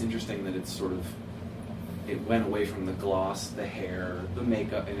interesting that it's sort of, it went away from the gloss, the hair, the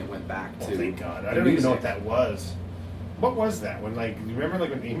makeup, and it went back to. Thank God! I don't even know what that was. What was that? When you remember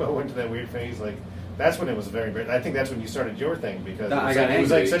when emo went to that weird phase? That's when it was very big. I think that's when you started your thing because it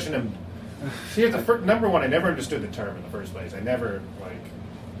was like such an. See, number one, I never understood the term in the first place. I never,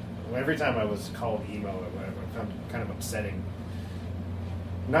 every time I was called emo, I found it kind of upsetting.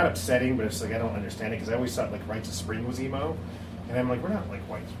 Not upsetting, but it's I don't understand it, because I always thought, Rites of Spring was emo. And I'm like, we're not like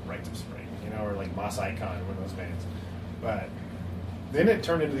Rites of Spring, or Moss Icon, one of those bands. But then it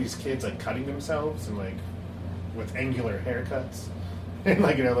turned into these kids, cutting themselves and, with angular haircuts. And,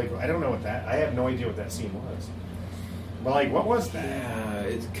 I don't know what that, I have no idea what that scene was. But what was that? Yeah,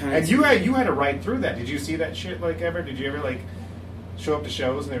 it's kind of. And you had to ride through that. Did you see that shit ever? Did you ever show up to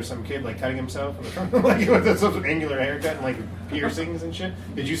shows and there was some kid like cutting himself in the front, like with some angular haircut and like piercings and shit.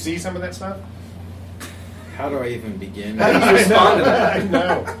 Did you see some of that stuff? How do I even begin? How do you respond to that? I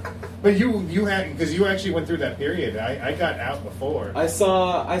know. But you had, because you actually went through that period. I got out before. I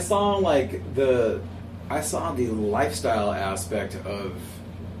saw the lifestyle aspect of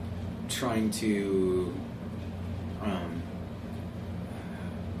trying to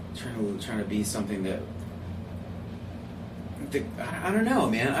trying to be something that I don't know,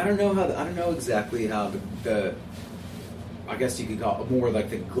 man. I don't know exactly how the I guess you could call it more like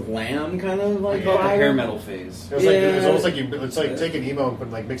the glam kind of like the hair metal phase. It was like it was almost like it's like taking emo and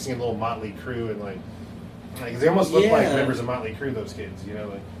putting, like mixing in a little Motley Crue and like they almost look like members of Motley Crue. Those kids, you know,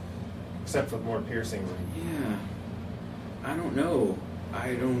 like except with more piercings. Yeah, I don't know.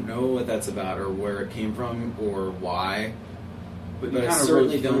 I don't know what that's about or where it came from or why. But I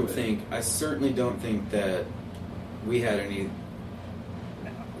certainly don't think that we had any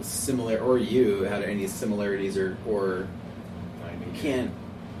similar, or you had any similarities or you can't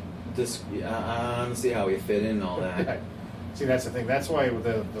just. I don't see how we fit in all that. See, that's the thing. That's why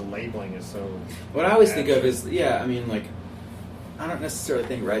the labeling is so. What I always think of is, I mean, like, I don't necessarily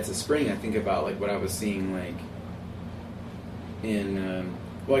think Rites of Spring. I think about like what I was seeing like in.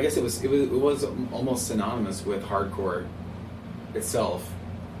 Well, I guess it was almost synonymous with hardcore itself.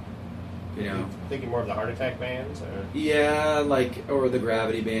 You know, thinking more of the Heart Attack bands, or or the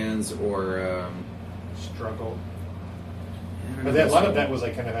Gravity bands, or Struggle. But a lot of that was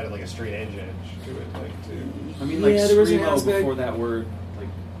like kind of had like a straight edge to it, like too. I mean, like screamo before that word, like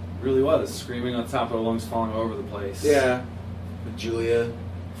really was screaming on top of the lungs, falling all over the place. Yeah, Julia,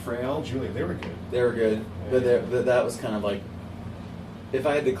 Frail, Julia, they were good. They were good, but that was kind of like if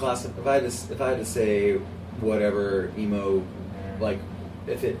I had to say whatever emo, like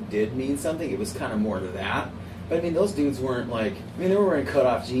if it did mean something, it was kind of more to that. But I mean, those dudes weren't like. I mean, they were wearing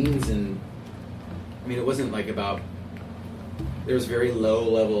cut-off jeans, and I mean, it wasn't like about. There was very low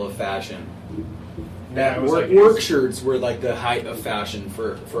level of fashion. Yeah, work shirts were like the height of fashion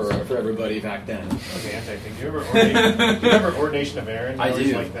for everybody back then. Okay, anti-thing. Do you remember Ordination of Aaron? I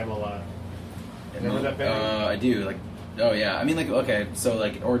do. Like them a lot. Remember that band? I do. Like, oh yeah. I mean, like, okay, so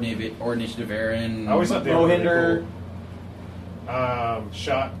like Ordination of Aaron. I always thought they were really cool.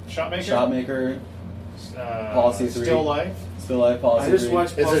 Shotmaker. Policy 3. Still Life. Policy 3. I just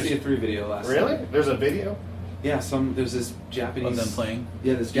watched Policy 3 video last night. Really? There's a video? Yeah, there's this Japanese... Of them playing?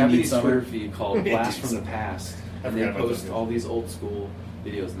 Yeah, this Japanese Twitter feed called Blast from the Past. And they post all these old school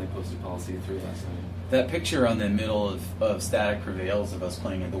videos, and they posted Policy 3 last night. That picture on the middle of Static Prevails of us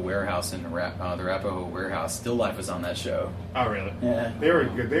playing in the warehouse in the Arapahoe warehouse, Still Life was on that show. Oh, really? Yeah. They were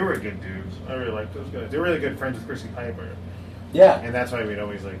good. They were good dudes. I really liked those guys. They were really good friends with Christie Piper. Yeah. And that's why we'd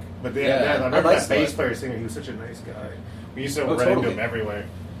always like... But I remember that bass player singing, he was such a nice guy. We used to run into him everywhere.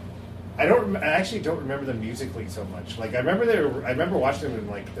 I actually don't remember them musically so much. Like I remember watching them and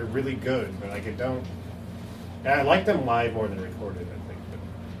like they're really good, but like I like them live more than recorded. I think. But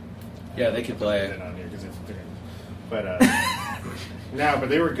yeah, they could play. On here but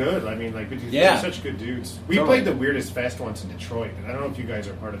they were good. I mean, like they're such good dudes. We played the weirdest fest once in Detroit, and I don't know if you guys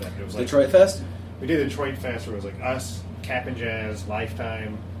are part of that. But it was like Detroit Fest. We did Detroit Fest, where it was like us, Cap and Jazz,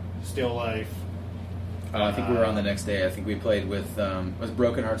 Lifetime, Still Life. I think we were on the next day. I think we played with was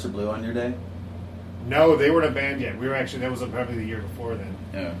Broken Hearts Are Blue on your day? No, they weren't a band yet. We were actually that was probably the year before then.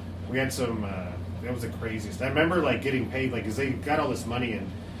 Yeah, we had some. That was the craziest. I remember like getting paid because they got all this money,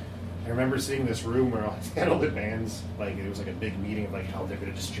 and I remember seeing this room where they had all the bands. Like it was like a big meeting of like how they're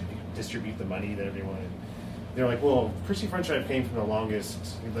going to distribute the money to everyone. And they're like, well, Christie French Drive came from the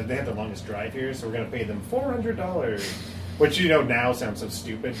longest. They had the longest drive here, so we're going to pay them $400, which now sounds so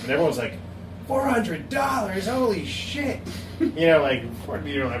stupid, but everyone's like. $400, holy shit! I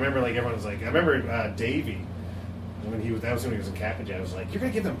remember like everyone was like, I remember Davey that was when he was in Capitol. I was like, you're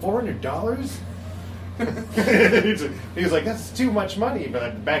gonna give them $400? he was like, that's too much money.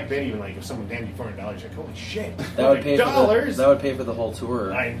 But back then, even like if someone handed you $400, you're like, holy shit! That would pay $400. That would pay for the whole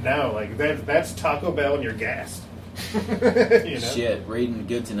tour. I know, like that's Taco Bell and you're gassed. Shit, rating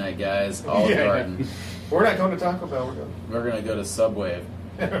good tonight, guys. Olive Garden. We're not going to Taco Bell. We're gonna go to Subway.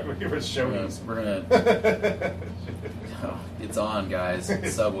 We're showing. We're gonna. It's on, guys.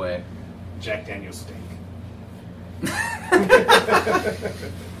 Subway. Jack Daniel's steak.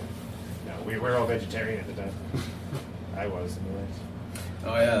 No, we were all vegetarian at the time. I was, anyways.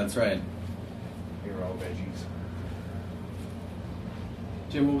 Oh yeah, that's right. We were all veggies.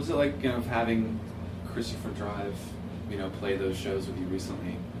 Jim, what was it like, having Christopher Drive, play those shows with you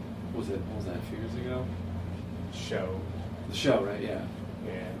recently? What was that? A few years ago? The show, right? Yeah.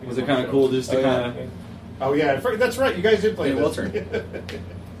 Yeah. Was it kind of cool just to kind of Oh yeah, that's right. You guys did play in this. Wiltern.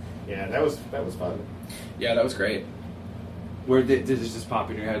 Yeah, that was fun. Yeah, that was great. Where did this just pop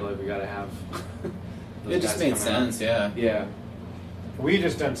in your head? Like we gotta have. those It just guys made coming sense. out? Yeah. Yeah. We had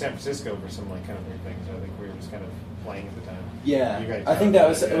just done San Francisco for some like kind of weird things. I think we were just kind of playing at the time. Yeah, You guys I think that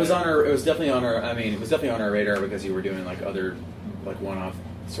was yeah. it was on our. It was definitely on our. I mean, it was definitely on our radar because you were doing like other, like one-off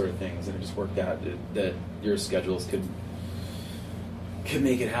sort of things, and it just worked out that your schedules could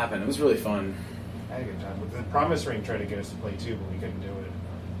make it happen. It was really fun. I had a good time. But the Promise Ring tried to get us to play too, but we couldn't do it.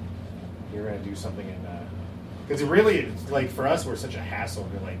 We were going to do something in because it's like for us, we're such a hassle.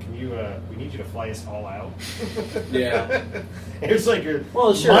 We're like, can you? We need you to fly us all out. Yeah. It's like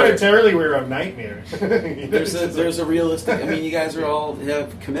Well, sure. monetarily, we're a nightmare. There's a realistic. I mean, you guys are all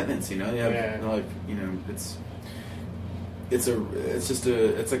have commitments. You know, you have Yeah. like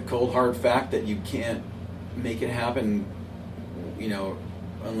it's a cold hard fact that you can't make it happen. You know,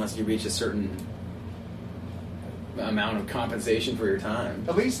 unless you reach a certain amount of compensation for your time.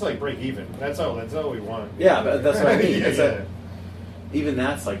 At least like break even. That's all we want. Yeah, but that's what I mean. Yeah, It's yeah. like, even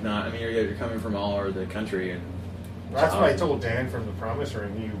that's like not. I mean, you're coming from all over the country, and That's what I told Dan from the Promise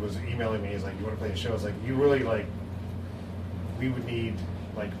Ring. He was emailing me. He's like, "You want to play a show?" I was like, "You really like? We would need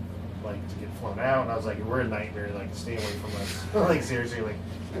like to get flown out." And I was like, "We're a nightmare. Like, stay away from us. Like, seriously. Like,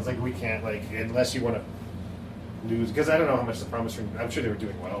 I was like, we can't like unless you want to lose because I don't know how much the Promise Ring. I'm sure they were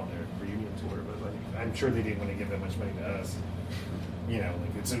doing well on their reunion tour, but like, I'm sure they didn't want to give that much money to us. You know,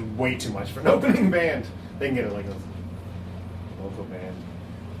 like it's way too much for an opening band. They can get it like a local band.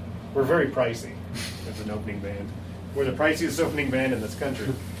 We're very pricey as an opening band. We're the priciest opening band in this country.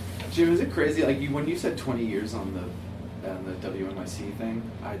 Jim, is it crazy? Like when you said 20 years on the WNYC thing,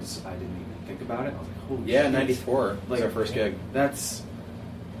 I didn't even think about it. I was like, holy yeah, shit. 94 was our first gig. That's,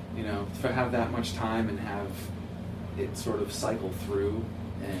 to have that much time and have it sort of cycle through.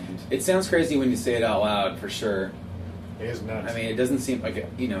 And It sounds crazy when you say it out loud, for sure. It is nuts. I mean, it doesn't seem like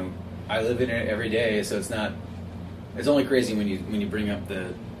I live in it every day, so it's not. It's only crazy when you bring up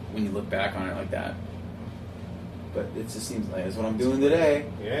when you look back on it like that. But it just seems like it's what I'm doing today.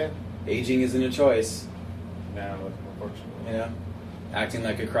 Yeah. Aging isn't a choice. No, unfortunately. You know, acting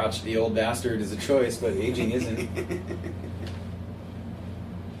like a crotchety old bastard is a choice, but aging isn't.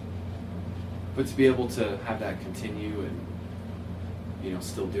 But to be able to have that continue and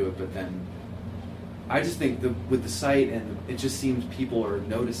still do it, but then I just think with the site and it just seems people are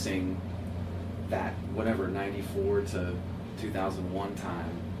noticing that whatever 94 to 2001 time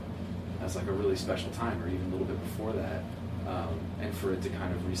as like a really special time, or even a little bit before that, and for it to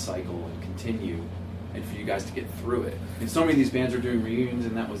kind of recycle and continue, and for you guys to get through it. And so many of these bands are doing reunions,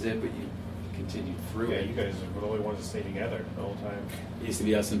 and that was it, but you continued through Yeah, it. you guys were the only ones that stayed together the whole time. It used to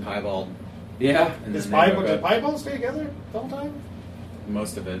be us and Piebald. Yeah. And Did then they broke up. Piebald stay together the whole time?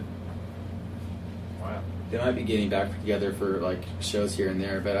 Most of it. Wow. They might be getting back together for like shows here and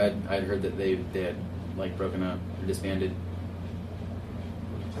there, but I'd heard that they had like broken up or disbanded.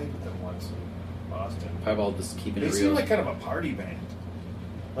 We played with them once in Boston. Piebald was keeping They it seemed real. like kind of a party band.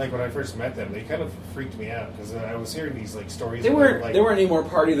 Like when I first met them, they kind of freaked me out because I was hearing these like stories. They about, weren't. like, They weren't any more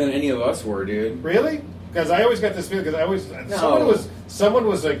party than any of us were, dude. Really? Because I always got this feeling. Because someone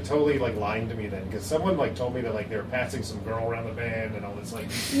was like totally like lying to me then. Because someone like told me that like they were passing some girl around the band and all this like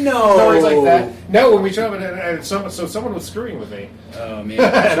No. stories like that. No, when we showed up and someone was screwing with me, Oh man.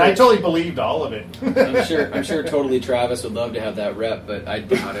 and I totally believed all of it. I'm sure. Totally, Travis would love to have that rep, but I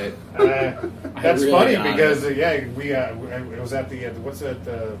doubt it. That's really funny doubt because it. we it was at the what's that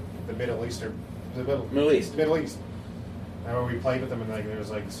the Middle Eastern Middle East. Middle East. Where we played with them and like there was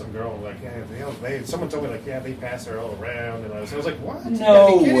like some girl like someone told me like they pass her all around and I was like what? You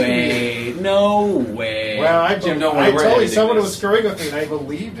gotta be kidding me. No way. Well, Jim, don't worry, I we're told you editing someone this. was screwing with me and I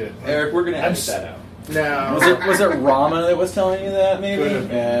believed it. Eric, we're going to I'm edit that out. No. Was it Rama that was telling you that? Maybe. Could have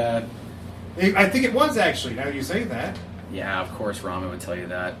been. Yeah. I think it was actually. Now you say that. Yeah, of course Rama would tell you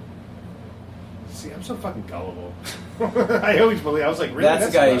that. See, I'm so fucking gullible. I always believe. I was like, really? That's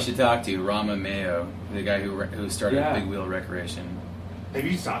the guy you not- should talk to, Rama Mayo, the guy who started Yeah. Big Wheel Recreation. Have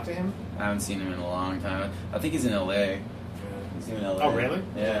you talked to him? I haven't seen him in a long time. I think he's in L.A. He's in L.A. Oh, really?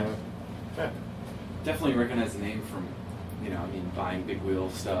 Yeah. Yeah. Definitely recognize the name from, buying Big Wheel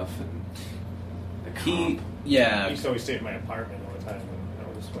stuff and the comp. I used to always stay at my apartment all the time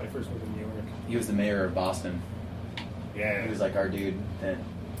when I first moved to New York. He was the mayor of Boston. Yeah. He was like our dude that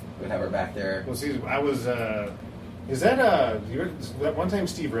would have her back there. Well, see, I was. Is that that one time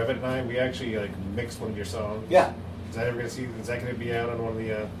Steve Revett and I we actually like mixed one of your songs? Yeah. Is that ever gonna see? Is that gonna be out on one of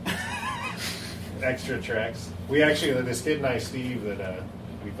the extra tracks? We actually this kid and I, Steve, that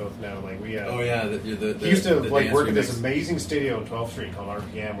we both know. Like we. He used to like work at this amazing studio on 12th Street called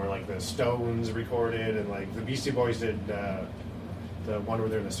RPM, where like the Stones recorded, and like the Beastie Boys did the one where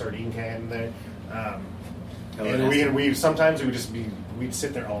they're in the sardine can there. And we sometimes we'd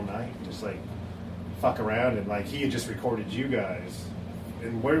sit there all night, and just like fuck around, and like he had just recorded you guys.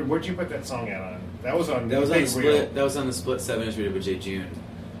 And where'd you put that song out on? That was on the split. That was on the split 7-inch we did with Jay June.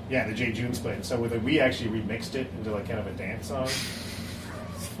 Yeah, the Jay June split. So we actually remixed it into like kind of a dance song.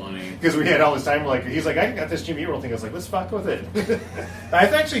 It's funny because we had all this time. Like he's like, I got this Jimmy Eat World thing. I was like, let's fuck with it. I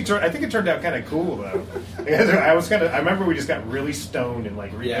think it turned out kind of cool though. I remember we just got really stoned and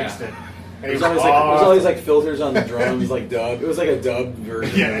like remixed it. And there's always like filters on the drums, like dub. It was like a dub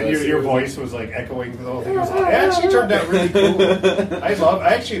version. Yeah, and your voice was like echoing through the whole thing. It actually turned out really cool. I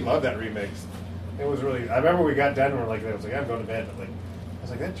actually love that remix. It was really. I remember we got done and I was like, I'm going to bed. But like, I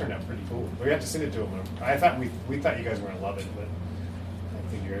was like, that turned out pretty cool. We had to send it to him. I thought we thought you guys were gonna love it, but I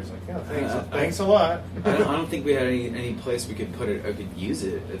think you guys were like, yeah, thanks a lot. I don't think we had any place we could put it. I could use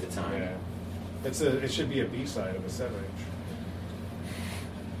it at the time. Yeah, it should be a B-side of a 7-inch.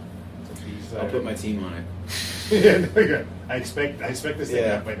 I'll put my team on it. Yeah, I expect this thing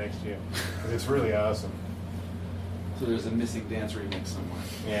out by next year because it's really awesome. So there's a missing dance remix somewhere.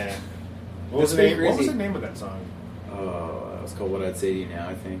 Yeah. What was the name of that song? Oh, that was called "What I'd Say to You Now."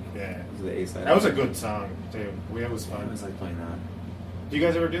 I think. Yeah. It was the A side. That was a good song too. It was fun. I was like playing that. Do you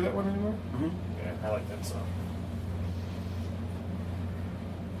guys ever do that one anymore? Mm-hmm. Yeah, I like that song.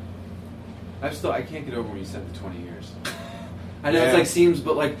 I can't get over when you said the 20 years. I know it seems,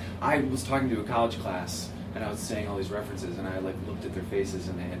 but like I was talking to a college class and I was saying all these references and I like looked at their faces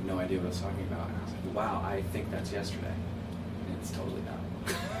and they had no idea what I was talking about and I was like, wow, I think that's yesterday, and it's totally not.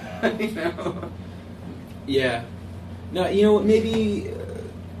 You know? Yeah. No, maybe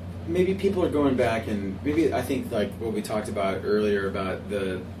people are going back and maybe I think like what we talked about earlier about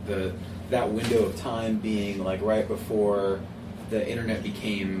that window of time being like right before the internet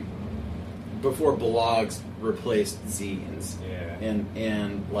before blogs replaced zines,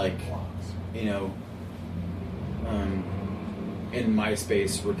 and like and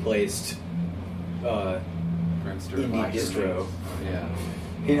MySpace replaced indie distro.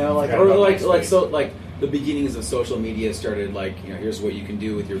 Like the beginnings of social media started. Like here's what you can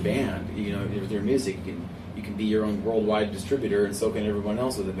do with your band. With your music, you can be your own worldwide distributor, and so can everyone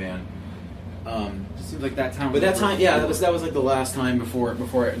else with a band. It seems like that time. But that time, that was like the last time before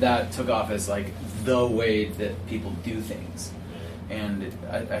that took off as like the way that people do things, and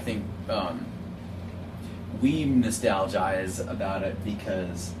I think we nostalgize about it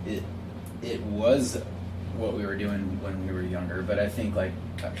because it was what we were doing when we were younger. But I think like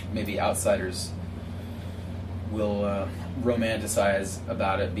maybe outsiders will romanticize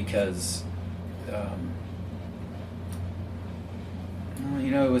about it because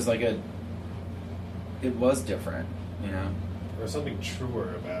it was like it was different, There was something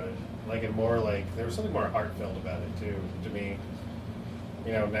truer about it. There was something more heartfelt about it, too, to me.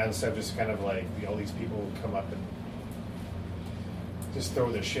 Now instead of just kind of like, all these people would come up and just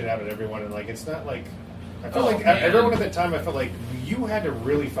throw their shit out at everyone, and it's not like... I felt everyone at that time, I felt like you had to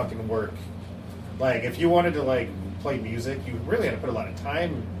really fucking work. Like, if you wanted to, play music, you really had to put a lot of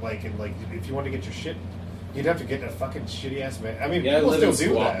time, if you wanted to get your shit... You'd have to get a fucking shitty ass man. I mean, people still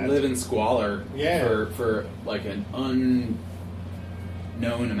do that. Live in squalor for like an unknown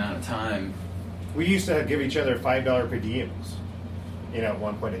amount of time. We used to give each other $5 per diems. At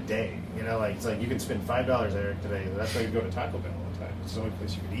one point a day. It's like you can spend $5 there today. That's why you go to Taco Bell all the time. It's the only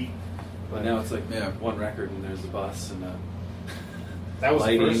place you could eat. But now it's like one record and there's a bus and that was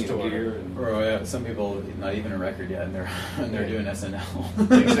the first tour. Or some people not even a record yet, and they're doing SNL.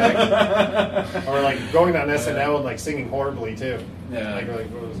 Exactly. Or going on SNL and singing horribly too. Yeah.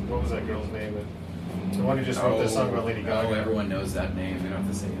 What was that girl's name? The one who just wrote this song about Lady Gaga. Oh, everyone knows that name. You don't have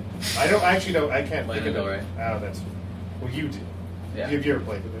to say it. I don't actually know. I can't think of it. Right? Oh, that's you do. Yeah. Have you ever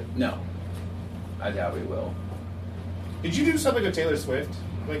played with it? No. I doubt we will. Did you do something with Taylor Swift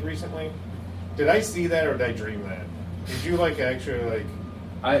recently? Did I see that or did I dream that? Did you actually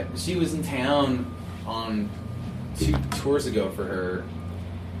she was in town on 2 tours ago for her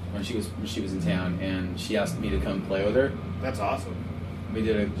when she was in town, and she asked me to come play with her. That's awesome. We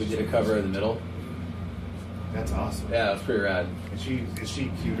did a cover of The Middle. That's awesome. Yeah, it was pretty rad. Is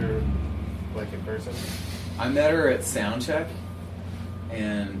she cuter in person? I met her at Soundcheck,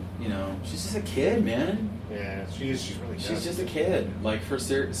 and she's just a kid, man. Yeah, she's really good. She's just a kid.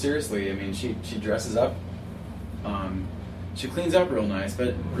 Seriously, I mean, she dresses up. She cleans up real nice,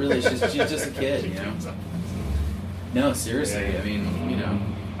 but really, she's just a kid, No, seriously, I mean,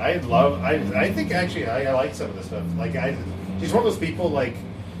 I think actually I like some of the stuff. She's one of those people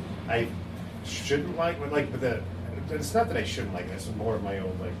I shouldn't like, but it's not that I shouldn't like this. It's more of my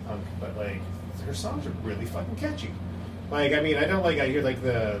old like punk, but like her songs are really fucking catchy. Like, I mean, I don't like, I hear like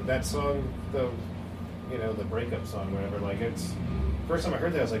that song, the breakup song, whatever. Like, it's first time I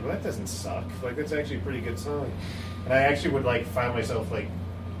heard that, I was like, well, that doesn't suck. Like, that's actually a pretty good song. And I actually would like find myself like,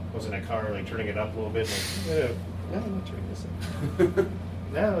 was in a car like turning it up a little bit. Like, no, I'm not turning this up.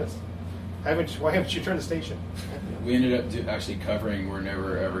 No, it's. Why haven't you turned the station? We ended up actually covering "We're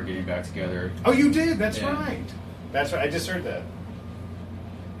Never Ever Getting Back Together." Oh, you did? That's right. That's right. I just heard that.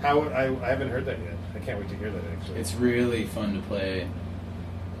 I haven't heard that yet. I can't wait to hear that. Actually, it's really fun to play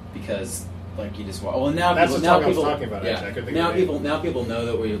because, like, you just well now that's people, the song I was talking about. Yeah. Actually, I couldn't think now people know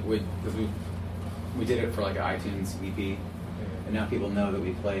that we did it for like an iTunes EP, and now people know that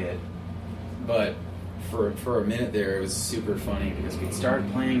we play it. But for a minute there, it was super funny because we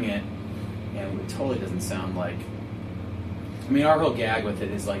started playing it. And it totally doesn't sound like. I mean, our whole gag with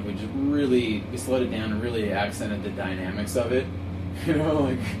it is like we slowed it down and really accented the dynamics of it,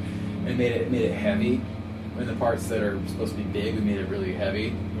 like, and made it heavy. In the parts that are supposed to be big, we made it really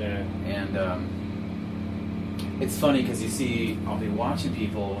heavy. Yeah. And it's funny because you see, I'll be watching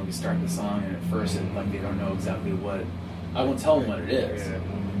people when we start the song, and at first they don't know exactly what. I won't tell them what it is,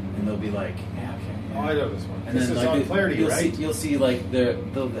 and they'll be like, "Yeah, okay." Yeah. Oh, I know this one. And this then is on Clarity, right? You'll see like they'll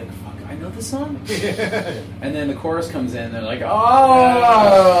like, fuck, I know this song. And then the chorus comes in, they're like,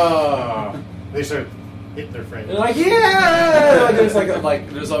 oh. They start hitting their friends. They're like, yeah. There's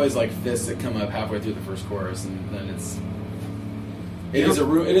there's always like fists that come up halfway through the first chorus, and then it is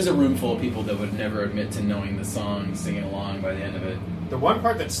a room full of people that would never admit to knowing the song, singing along by the end of it. The one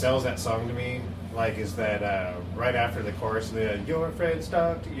part that sells that song to me, like, is that right after the chorus, your friends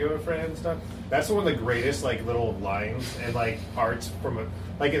talk to your friends talk. That's one of the greatest like little lines and like parts from a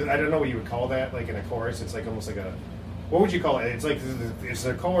like I don't know what you would call that, like in a chorus. It's like almost like a, what would you call it? It's like it's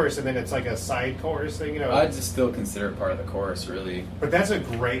a chorus and then it's like a side chorus thing, I'd just still consider it part of the chorus, really. But that's such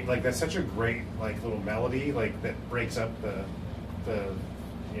a great like little melody, like that breaks up the the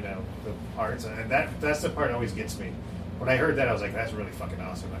parts, and that's the part that always gets me. When I heard that, I was like, that's really fucking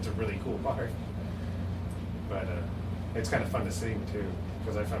awesome. That's a really cool part. But it's kind of fun to sing too,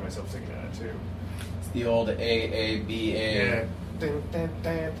 because I find myself singing that too. It's the old A-A-B-A. Yeah.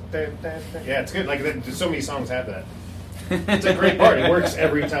 Yeah, it's good. Like so many songs have that. It's a great part. It works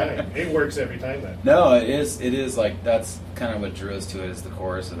every time. Then. No, it is. It is like that's kind of what drew us to it, is the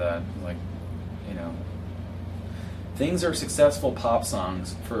chorus of that. Like, things are successful pop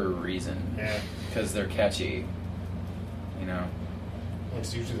songs for a reason. Yeah. Because they're catchy.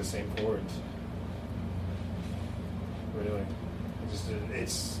 It's usually the same chords. Really,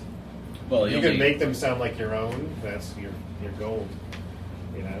 it's. Well, you can make them sound like your own. That's your gold.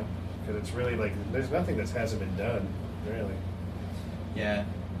 Because it's really like there's nothing that hasn't been done, really. Yeah,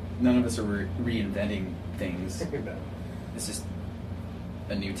 none of us are reinventing things. No. It's just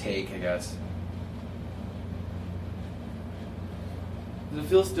a new take, I guess.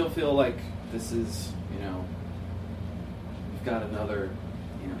 Does it still feel like this is, we've got another,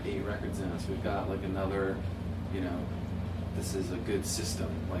 8 records in us. We've got like another, this is a good system.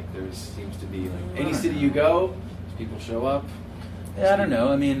 Like there seems to be like any city you go, people show up. Yeah, I don't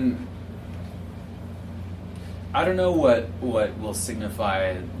know. I mean, I don't know what will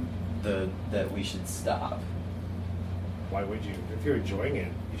signify that we should stop. Why would you? If you're enjoying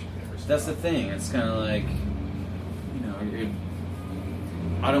it, you should never stop. That's the thing. It's kind of like,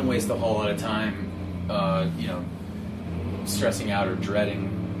 I don't waste a whole lot of time, stressing out or dreading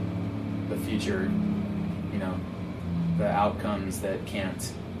the future, the outcomes that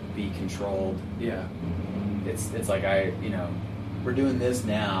can't be controlled. Yeah. It's like we're doing this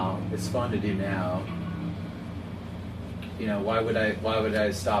now. It's fun to do now. Why would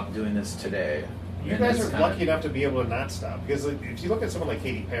I stop doing this today? You guys are lucky enough to be able to not stop, because if you look at someone like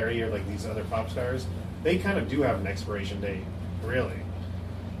Katy Perry or like these other pop stars, they kind of do have an expiration date, really.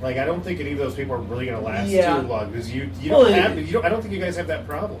 Like, I don't think any of those people are really going to last too long, because you don't have. I don't think you guys have that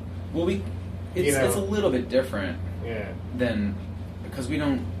problem. Well, it's a little bit different. Yeah. Than because we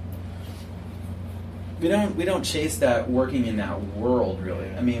don't chase that, working in that world, really.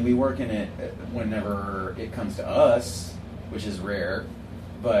 I mean, we work in it whenever it comes to us, which is rare,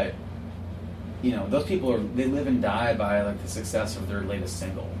 but those people they live and die by like the success of their latest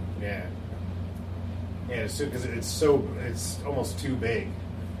single. Yeah. Yeah, because it's almost too big.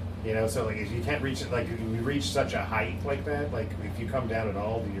 So like if you can't reach it, like if you reach such a height like that, like if you come down at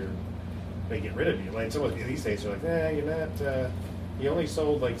all, they get rid of you. Like some of these days, they're like, you're not. You only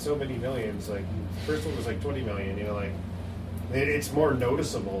sold like so many millions. Like the first one was like 20 million. Like it's more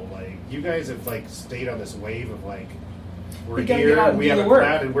noticeable. Like you guys have like stayed on this wave of like we're You gotta here, get out and and we do have the a work.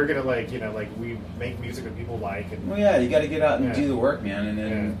 crowd, and we're gonna we make music that people like. And Well, yeah, you got to get out and Yeah. do the work, man. And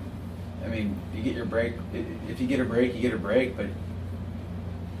then, I mean, you get your break. If you get a break, you get a break. But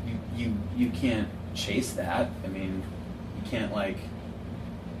you can't chase that. I mean, you can't like.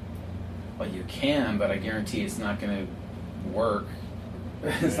 Well, you can, but I guarantee it's not going to work.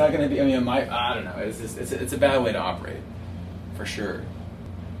 It's not going to be. I mean, I don't know. It's just it's a bad way to operate, for sure.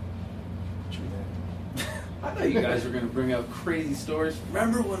 I thought you guys were going to bring up crazy stories.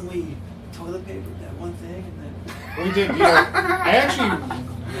 Remember when we toilet papered that one thing and then... We did. I actually,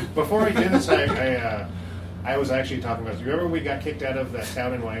 before I did this, I was actually talking about. Remember we got kicked out of that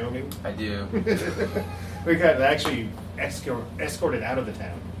town in Wyoming? I do. We got actually escorted out of the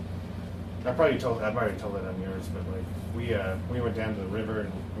town. I've already told it on yours, but like we went down to the river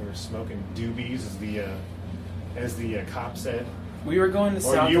and we were smoking doobies, as the cop said. We were going to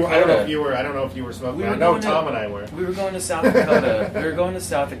Or South you, Dakota. I don't know if you were smoking. I know Tom and I were. We were going to South Dakota. We were going to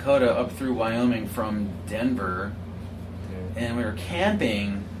South Dakota up through Wyoming from Denver, and we were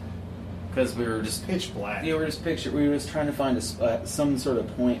camping because we were just Pitch black. We were just trying to find some sort of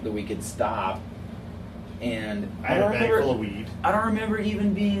point that we could stop. And I had a bag full of weed. I don't remember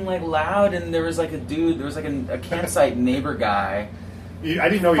even being like loud. And there was like a dude. There was like a campsite neighbor guy. I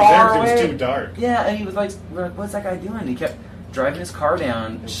didn't know he was there because it was away. too dark. Yeah, and he was like, we're like, "What's that guy doing?" He kept driving his car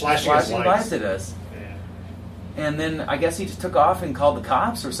down, And flashing his lights. lights at us. Yeah. And then I guess he just took off and called the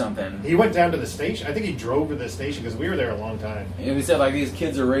cops or something. He went down to the station. I think he drove to the station because we were there a long time. And we said like these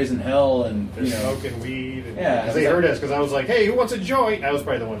kids are raising hell and They're smoking weed. And, Yeah, because they heard us because I was like, "Hey, who wants a joint?" I was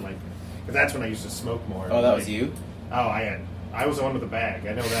probably the one because that's when I used to smoke more. Oh, that was you? Oh, I was the one with the bag.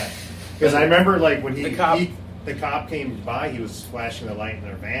 I know that because I remember like when the cop came by, he was flashing the light in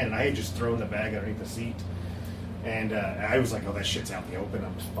their van, and I had just thrown the bag underneath the seat. And I was like, "Oh, that shit's out in the open.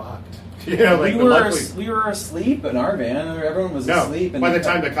 I'm fucked." You know, like we were asleep in our van. Everyone was asleep. And by the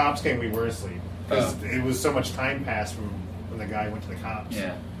time the cops came, we were asleep because it was so much time passed from when the guy went to the cops.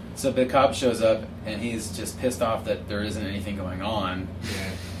 Yeah. So the cop shows up, and he's just pissed off that there isn't anything going on.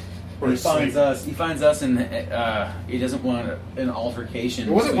 Yeah. He finds us. He finds us, and he doesn't want an altercation.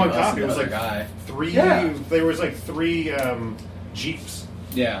 It wasn't one between us cop. and It was the like other guy. three. Yeah. There was like three jeeps.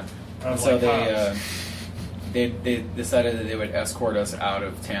 Yeah. Of So like they decided that they would escort us out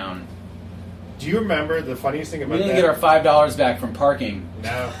of town. Do you remember the funniest thing about We didn't that? get our $5 back from parking.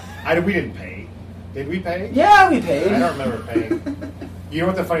 No, we didn't pay. Did we pay? Yeah, we paid. I don't remember paying. You know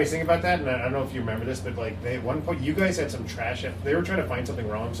what the funniest thing about that? And I don't know if you remember this, but like at one point, you guys had some trash. They were trying to find something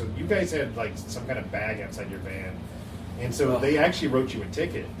wrong, so you guys had like some kind of bag outside your van, and so they actually wrote you a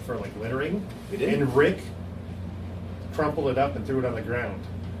ticket for like littering. They did? And Rick crumpled it up and threw it on the ground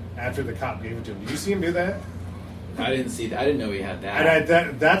after the cop gave it to him. Did you see him do that? I didn't see that. I didn't know he had that.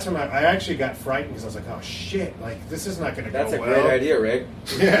 And that's when I actually got frightened because I was like, "Oh shit! Like this is not going to go well." That's a great idea, Rick.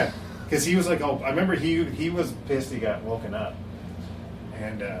 Yeah, because he was like, "Oh, I remember he was pissed. He got woken up."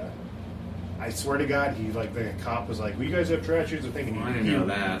 And I swear to God, the cop was like, "Well, you guys have trash cans of thing." And I didn't know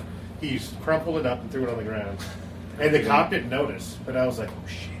that. He crumpled it up and threw it on the ground. And the cop didn't notice, but I was like, "Oh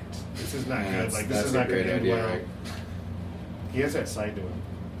shit, this is not good. Like this is not going to end well." Right? He has that side to him.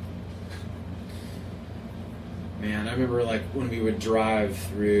 Man, I remember like when we would drive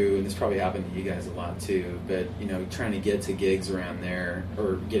through, and this probably happened to you guys a lot too, but trying to get to gigs around there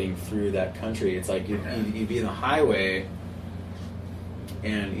or getting through that country, it's like you'd be in the highway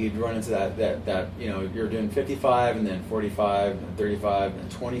and you'd run into that you're doing 55 and then 45 and 35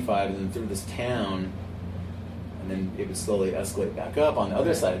 and 25 and then through this town, and then it would slowly escalate back up. On the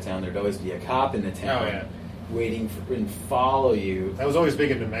other side of town, there'd always be a cop in the town waiting for and follow you. That was always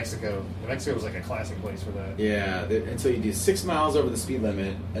big in New Mexico. New Mexico was like a classic place for that. Yeah, and so you do 6 miles over the speed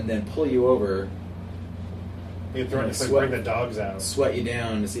limit and then pull you over. They'd bring the dogs out. Sweat you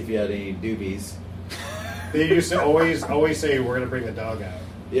down to see if you had any doobies. They used to always say, "We're going to bring the dog out."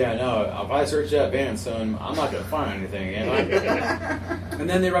 Yeah, no, if I search that van, son, I'm not going to find anything. And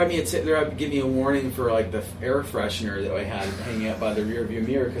then they give me a warning for like the air freshener that I had hanging out by the rear view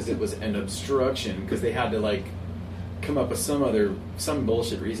mirror because it was an obstruction because they had to like come up with some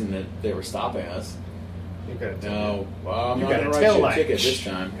bullshit reason that they were stopping us. No, well, I'm not going to write you a ticket this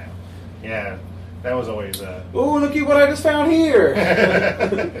time. Yeah, that was always. Oh, look at what I just found here!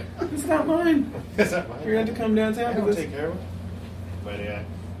 It's not mine. Is that mine? You're going to have to come downtown. I'll take care of it. But yeah,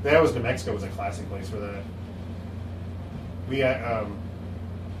 that was New Mexico was a classic place for that. We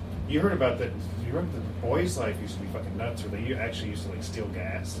you heard about that? You remember the boys' life used to be fucking nuts, where they actually used to like steal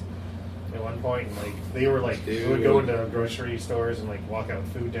gas at one point, and like they were like they would go into grocery stores and like walk out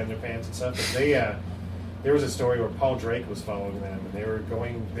with food down their pants and stuff. But they there was a story where Paul Drake was following them, and they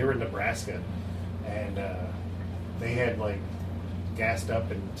were in Nebraska, and they had like gassed up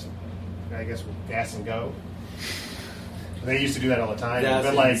and I guess gas and go. They used to do that all the time. That's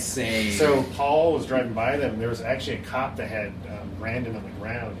but like, insane. So Paul was driving by them. There was actually a cop that had Brandon on the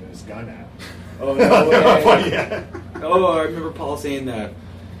ground with his gun out. Oh, no way. Yeah. Oh, I remember Paul saying that.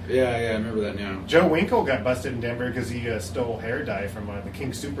 Yeah, I remember that now. Joe Winkle got busted in Denver because he stole hair dye from the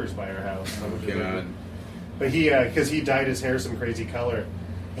King Soopers by our house. Oh, God. But because he dyed his hair some crazy color.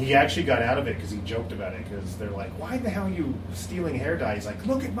 He actually got out of it because he joked about it because they're like, why the hell are you stealing hair dye? He's like,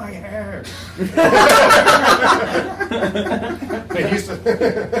 look at my hair.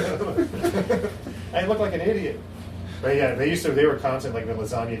 I look like an idiot. But yeah, they were constant like the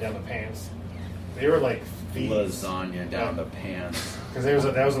lasagna down the pants. They were like thieves. Lasagna down the pants. Because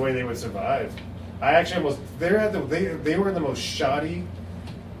that was the way they would survive. I actually they were the most shoddy.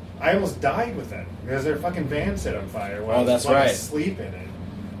 I almost died with them because their fucking van set on fire while I was asleep in it.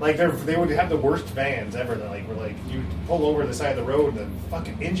 Like they would have the worst vans ever. That were like you pull over the side of the road and the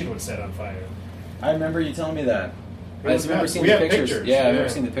fucking engine would set on fire. I remember you telling me that. I just remember seeing the pictures. Yeah, I remember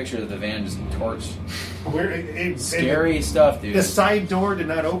seeing the picture of the van just torched. Scary stuff, dude. The side door did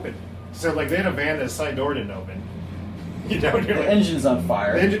not open. So like they had a van that the side door didn't open. You know, the engine's on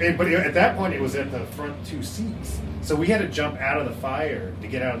fire. But at that point, it was at the front two seats. So we had to jump out of the fire to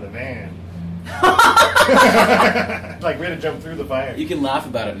get out of the van. Like we had to jump through the fire. You can laugh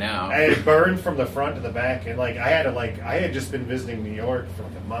about it now. And it burned from the front to the back, and I had just been visiting New York for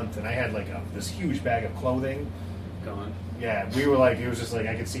like a month, and I had this huge bag of clothing. Gone. Yeah, we were it was just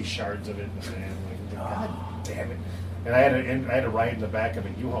I could see shards of it in the van. God damn it! And I had to ride in the back of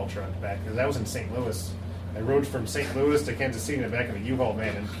a U-Haul truck back because I was in St. Louis. I rode from St. Louis to Kansas City in the back of a U-Haul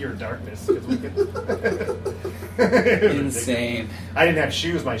van in pure darkness. Insane. I didn't have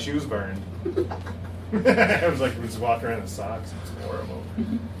shoes. My shoes burned. I was just walking around in socks. It was horrible.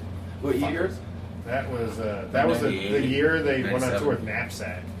 What year? That was the year they went on tour with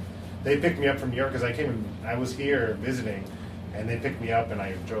Knapsack. They picked me up from New York because I was here visiting, and they picked me up and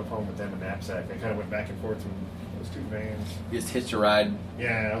I drove home with them in Knapsack. I kind of went back and forth from those two vans. You just hitched a ride?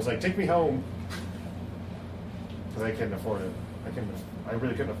 Yeah, I was like, take me home. Because I couldn't afford it. I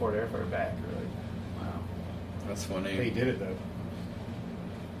really couldn't afford airfare back, really. Wow. That's funny. They did it, though.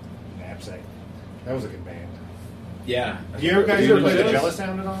 Knapsack. That was a good band. Yeah. Do you guys ever play the Jealous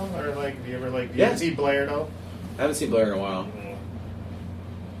Sound at all? Or do you ever see Blair at all? I haven't seen Blair in a while.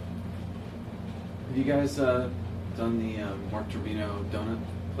 Have you guys done the Mark Trevino donut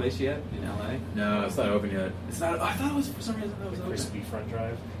place yet in LA? No, it's not open yet. It's not. I thought it was, for some reason, that was open. Crispy front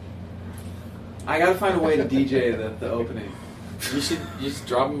drive. I gotta find a way to DJ the opening. You should just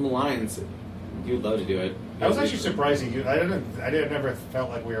drop him a line and say, you would love to do it. I was actually surprised I never felt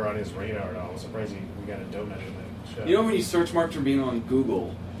like we were on his radar at all. I was surprised we got a donut in that show. You know when you search Mark Trevino on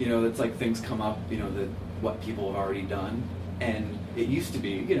Google, that's like things come up, that what people have already done. And it used to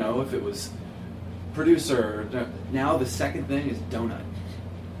be, if it was producer, now the second thing is donut.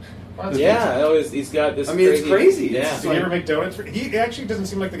 He's got this. I mean, it's crazy. Yeah. Did you ever make donuts? He actually doesn't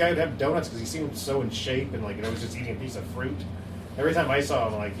seem like the guy who'd have donuts because he seemed so in shape and was just eating a piece of fruit. Every time I saw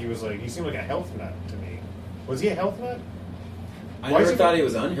him, he seemed like a health nut to me. Was he a health nut? I never thought he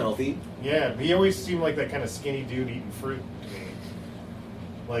was unhealthy. Yeah, he always seemed like that kind of skinny dude eating fruit to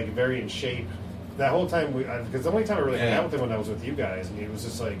me. Very in shape. That whole time, because the only time I really hung out with him when I was with you guys, and he was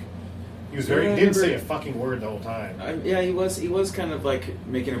just he was very. He didn't say a fucking word the whole time. He was kind of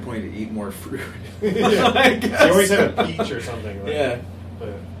making a point to eat more fruit. Yeah. He always had a peach or something.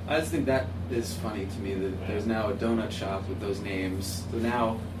 But I just think that is funny to me that there's now a donut shop with those names. So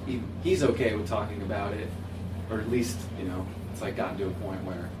now he's okay with talking about it, or at least it's gotten to a point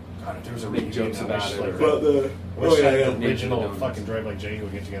where God, if there was a make jokes about it. The original fucking Drive Like Jay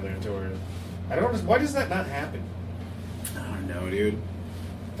would get together and tour. I don't know why does that not happen. I don't know, dude.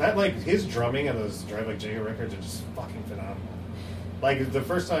 That his drumming on those Drive Like Jay records are just fucking phenomenal. The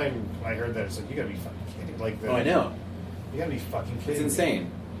first time I heard that, it's you gotta be fucking kidding. I know. You gotta be fucking kidding. It's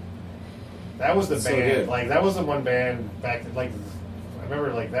insane. That was the so band. Good. That was the one band back. I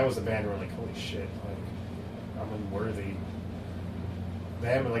remember that was the band where holy shit, I'm unworthy.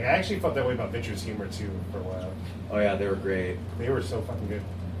 Them I actually felt that way about Bitcher's Humor too for a while. Oh yeah, they were great. They were so fucking good.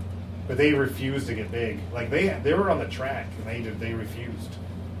 But they refused to get big. They were on the track and they refused.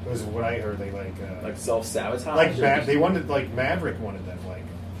 It was what I heard. They self-sabotage. They wanted Maverick wanted them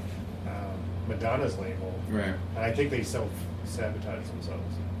Madonna's label, right? And I think they self-sabotaged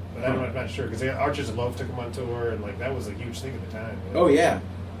themselves. But I'm not sure because Archers of Loaf took them on tour and that was a huge thing at the time. Oh yeah.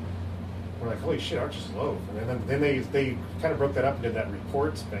 We're holy shit, Archers of Loaf, and then they kind of broke that up and did that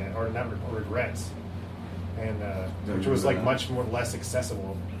Reports band or not Regrets, and which was much more less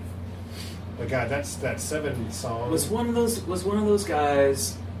accessible. But God, that 7 songs. Was one of those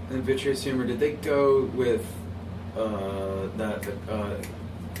guys in Vitreous Humor? Did they go with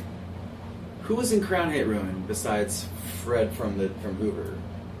who was in Crown Hate Ruin besides Fred from Hoover?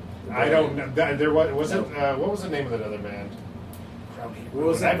 I don't know. There wasn't. What was the name of that other band? Crown Hate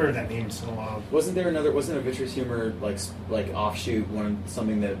Ruin. I've heard that name so long. Wasn't a Vitreous Humor like offshoot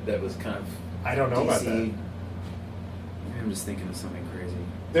something that was kind of I don't know DC? about that. I'm just thinking of something crazy.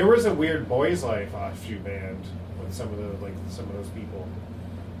 There was a weird Boys Life offshoot band with some of those people,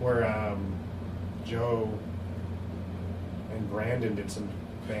 where Joe and Brandon did some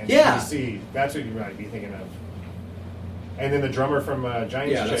bands. Yeah. DC. That's what you might be thinking of. And then the drummer from Giant's Chair.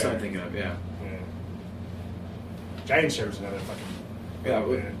 Yeah, that's what I'm thinking of. Yeah. Giant's Chair was another fucking. Yeah.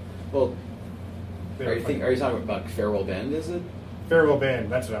 Well, are you talking about Farewell Band? Is it? Farewell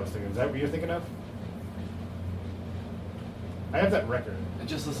Band. That's what I was thinking. Is that what you're thinking of? I have that record. I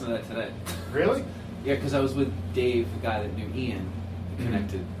just listened to that today. Really? Yeah, because I was with Dave, the guy that knew Ian, who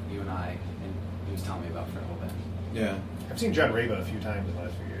connected you and I, and he was telling me about Farewell Band. Yeah. I've seen John Rava a few times in the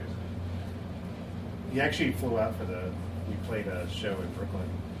last few years. He actually flew out we played a show in Brooklyn.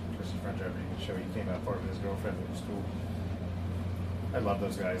 Christie Front Driver show. He came out for with his girlfriend. It was cool. I love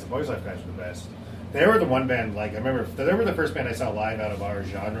those guys. The Boys Life guys were the best. They were the one band, I remember, they were the first band I saw live out of our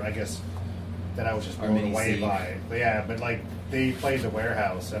genre, I guess, that I was just blown away by. But yeah, but they played the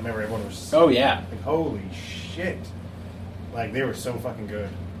Warehouse. I remember everyone was holy shit. They were so fucking good.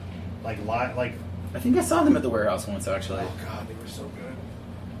 I think I saw them at the Warehouse once, actually. Oh god, they were so good.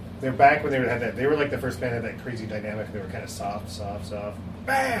 They're back when they had that. They were the first band that had that crazy dynamic. They were kind of soft,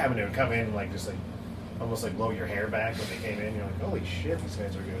 bam, and they would come in and almost blow your hair back when they came in. You're like, holy shit, these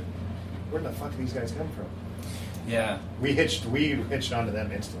guys are good. Where the fuck do these guys come from? Yeah. We hitched onto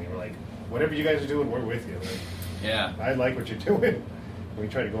them instantly. We're like, whatever you guys are doing, we're with you. Yeah. I like what you're doing. We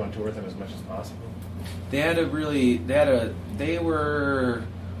try to go on tour with them as much as possible. They were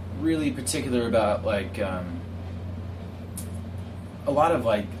really particular about a lot of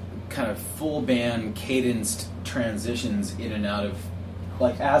kind of full band cadenced transitions in and out of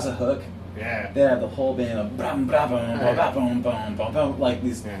as a hook. Yeah. They have the whole band of brum, brum, brum, brum, brum, brum, brum,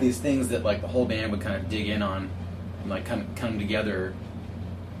 these things that the whole band would kind of dig in on and come together.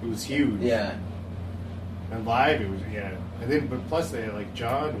 It was huge. Yeah. And live, it was, and then, but plus they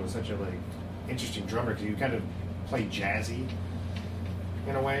John was such a interesting drummer because he kind of played jazzy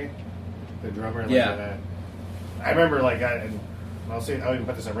in a way. The drummer, I remember and I'll even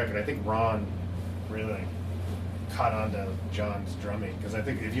put this on record. I think Ron really caught on to John's drumming because I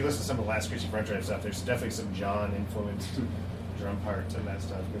think if you listen to some of the last Christie Front Drive stuff, there's definitely some John influenced drum parts and that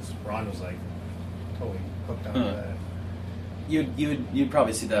stuff because Ron was totally hooked on that. You'd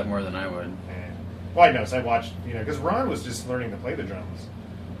probably see that more than I would. Yeah. Well, I know, so I watched, because Ron was just learning to play the drums.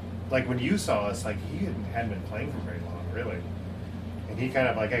 When you saw us, he hadn't been playing for very long, really. And he kind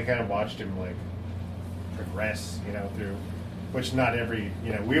of, I kind of watched him, progress, through, which not every,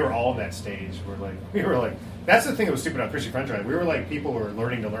 we were all in that stage where, that's the thing that was stupid about Christie Front Drive. We were people who were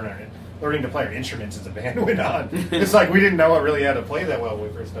learning to play our instruments as the band went on. It's we didn't know really how to play that well when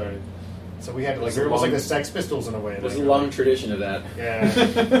we first started. So we had to, we were almost like the Sex Pistols in a way. There's a long tradition of that. Yeah.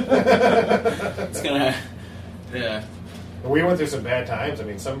 It's gonna, yeah. We went through some bad times. I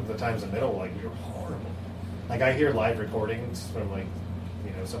mean, some of the times in the middle, we were horrible. I hear live recordings from,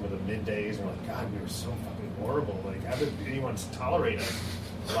 some of the mid-days, and we're God, we were so fucking horrible. How did anyone tolerate us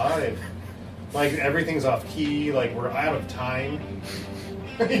live? Everything's off key, we're out of time.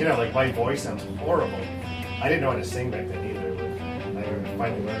 My voice sounds horrible. I didn't know how to sing back then either. I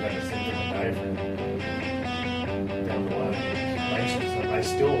finally learned how to sing through my diaphragm down the line. I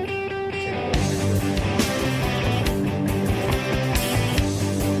still can't.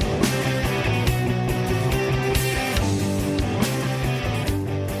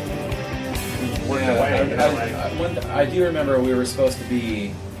 I do remember we were supposed to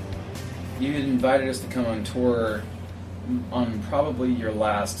be. You had invited us to come on tour on probably your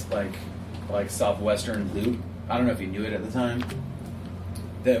last Southwestern loop. I don't know if you knew it at the time.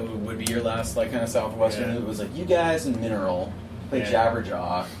 That would be your last kind of Southwestern loop. It was you guys and Mineral played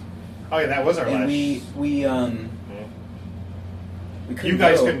Jabberjaw. Oh yeah, that was our last. And we couldn't you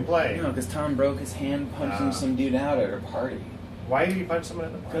guys couldn't play. Because Tom broke his hand punching some dude out at a party. Why did he punch someone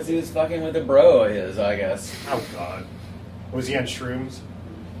at the party? Because he was fucking with a bro of his, I guess. Oh God. Was he on shrooms?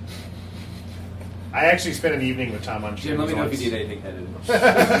 I actually spent an evening with Tom on shrooms. Jim, let me know if you need anything edited.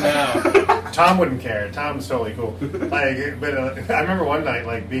 No. Tom wouldn't care. Tom's totally cool. But I remember one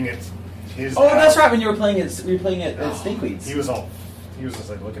night, being at his. Oh, house. that's right. When you were playing at Stinkweeds. He was just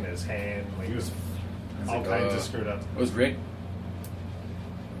looking at his hand. He was all kinds of screwed up. Was Rick?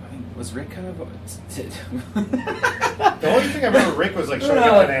 I think Was Rick kind of? The only thing I remember Rick was like showing up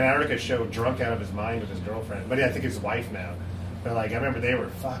at an Antarctica show drunk out of his mind with his girlfriend, but I think his wife now. But like I remember they were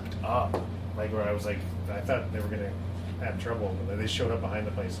fucked up. Like where I was like, I thought they were gonna have trouble, but they showed up behind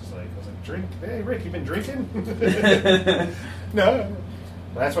the place. I was like, drink. Hey Rick, you been drinking? No.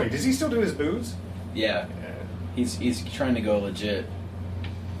 Well, that's why. Does he still do his booze? Yeah. He's trying to go legit.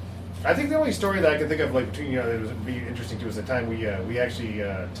 I think the only story that I can think of, like between that would be interesting to us at the time, we actually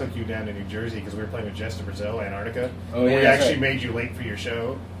took you down to New Jersey because we were playing with Jess to Brazil, Antarctica. Oh yeah, we actually made you late for your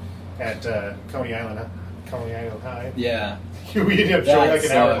show at Coney Island High. Yeah. We ended up showing like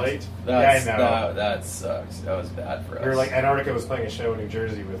an hour late. I know. That sucks. That was bad for us. We were like, Antarctica was playing a show in New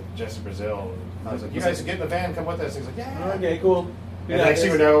Jersey with Jess to Brazil. And I was like, you guys get in the van, come with us. He's like, yeah. Okay, cool. And next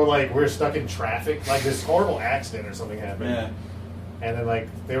thing we know, like we're stuck in traffic, like this horrible accident or something happened. Yeah. And then like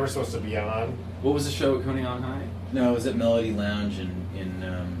they were supposed to be on. What was the show at Coney Island High? No, it was at Melody Lounge in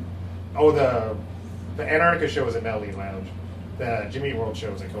Oh, the Antarctica show was at Melody Lounge. The Jimmy Eat World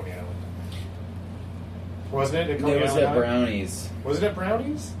show was at Coney Island. Wasn't it at Coney It was Island at High? Brownies. Was it at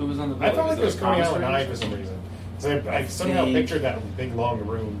Brownies? Who was on the bill? I felt like it was Coney Promise Island High Rangers? for some reason. So I somehow think- pictured that big long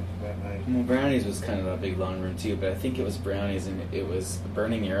room that night. Well, Brownies was kind of a big long room too, but I think it was Brownies and it was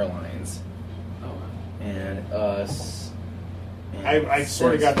Burning Airlines Oh, wow. and us. And I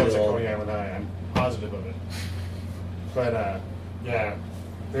swear to God that was at Sensible. Coney Island High. I'm positive of it. But yeah,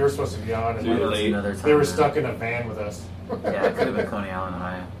 they were supposed to be on, and Too they were, late. Another time they were then. stuck in a van with us. Yeah, it could have been Coney Island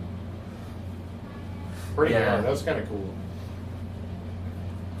High. Pretty Yeah. good. That was kind of cool.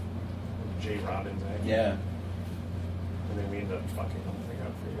 Jay Robbins, eh? Yeah. And then we ended up fucking the whole thing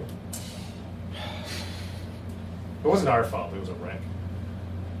up for you. It wasn't our fault. It was a wreck.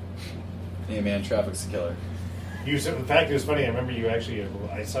 Hey man, traffic's a killer. In fact, it was funny. I remember you actually.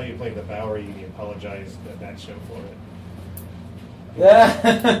 I saw you play the Bowery, and you apologized at that show for it. Yeah.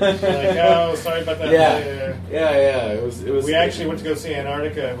 You're like, oh, sorry about that. Yeah. It was. We actually went to go see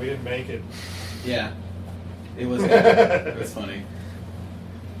Antarctica, and we didn't make it. Yeah. It was. It was funny.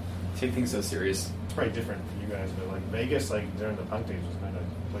 Take things so serious. It's probably different for you guys, but like Vegas, like during the punk days, was not a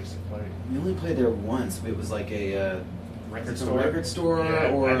place to play. We only played there once. It was like a Record it's a store. record store,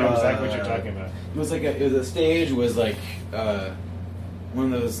 Yeah, or I know exactly what you're talking about. It was like the stage was like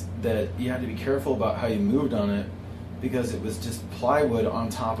one of those that you had to be careful about how you moved on it because it was just plywood on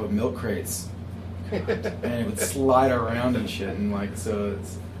top of milk crates, and it would slide around and shit, and like so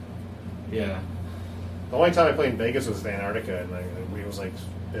it's yeah. The only time I played in Vegas was in Antarctica, and like it was like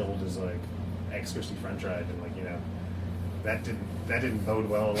billed as like ex-Christie French Ride, and like that didn't bode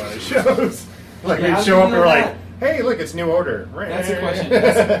well a lot of shows. Like Yeah, we'd show up and we're that? like, hey, look, it's New Order. That's a question.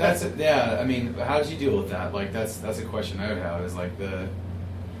 That's yeah. I mean, how did you deal with that? Like that's a question I would have. Is like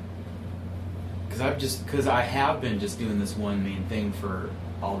because I have been just doing this one main thing for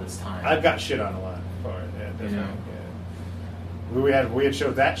all this time. I've got shit on a lot for it. Yeah, definitely. know? Yeah. We had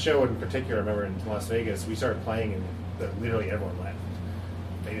showed that show in particular. I remember in Las Vegas, we started playing and literally everyone left.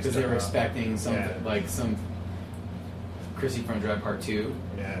 Because they were expecting something Yeah. like some Christie Front Drive Part 2.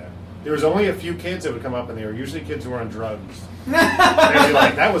 Yeah. There was only a few kids that would come up, and they were usually kids who were on drugs. They'd be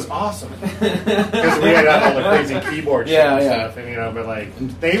like, "That was awesome," because we had all the crazy keyboard shit and stuff, and but like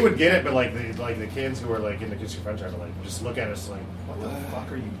they would get it, but like the kids who were like in the Christie Front Drive would like just look at us like, "What the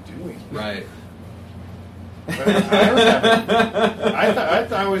fuck are you doing?" Right. But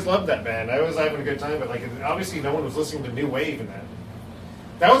I always loved that band. I was having a good time, but like obviously no one was listening to new wave and that.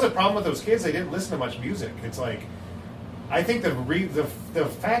 That was the problem with those kids. They didn't listen to much music. It's like I think the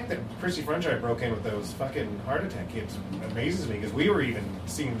fact that Christie Front Drive broke in with those fucking Heart Attack kids amazes me because we were even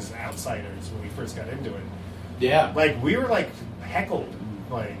seen as outsiders when we first got into it. Yeah. Like we were like heckled.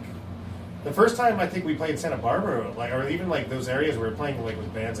 Like the first time I think we played in Santa Barbara, like or even like those areas where we were playing like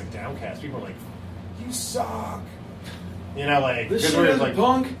with bands like Downcast, people were like, "You suck," like This because shit we were is like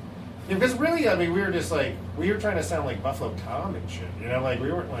punk. Yeah, because really, I mean, we were just like we were trying to sound like Buffalo Tom and shit. Like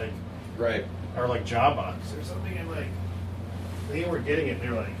we weren't like Right. or like Jawbox or something, and like they weren't getting it. They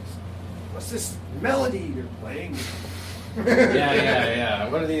were like, "What's this melody you're playing?" Yeah.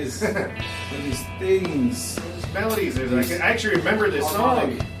 What are these things? These melodies. I can actually remember this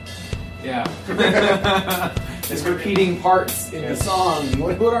song. Yeah. It's repeating parts in the song.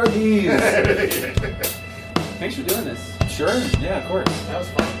 What are these? Thanks for doing this. Sure. Yeah, of course. That was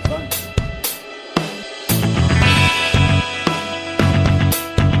fun.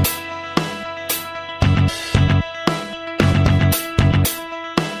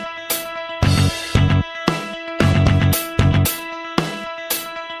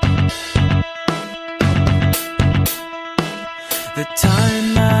 The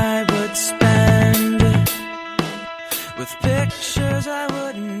time I would spend with pictures I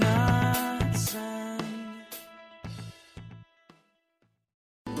would not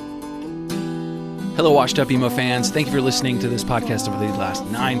Hello, Washed Up Emo fans. Thank you for listening to this podcast over the last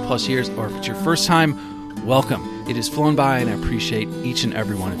 9+ years, or if it's your first time, welcome. It has flown by, and I appreciate each and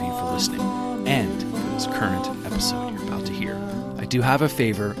every one of you for listening. And for this current episode you're about to hear, I do have a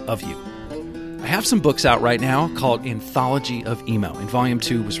favor of you. I have some books out right now called Anthology of Emo, and Volume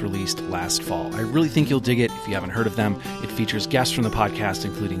 2 was released last fall. I really think you'll dig it if you haven't heard of them. It features guests from the podcast,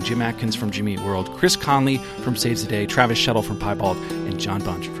 including Jim Adkins from Jimmy Eat World, Chris Conley from Saves the Day, Travis Shuttle from Piebald, and John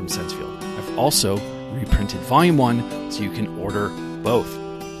Bunch from Sensefield. I've also reprinted Volume 1 so you can order both.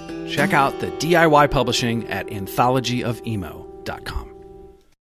 Check out the DIY publishing at anthologyofemo.com.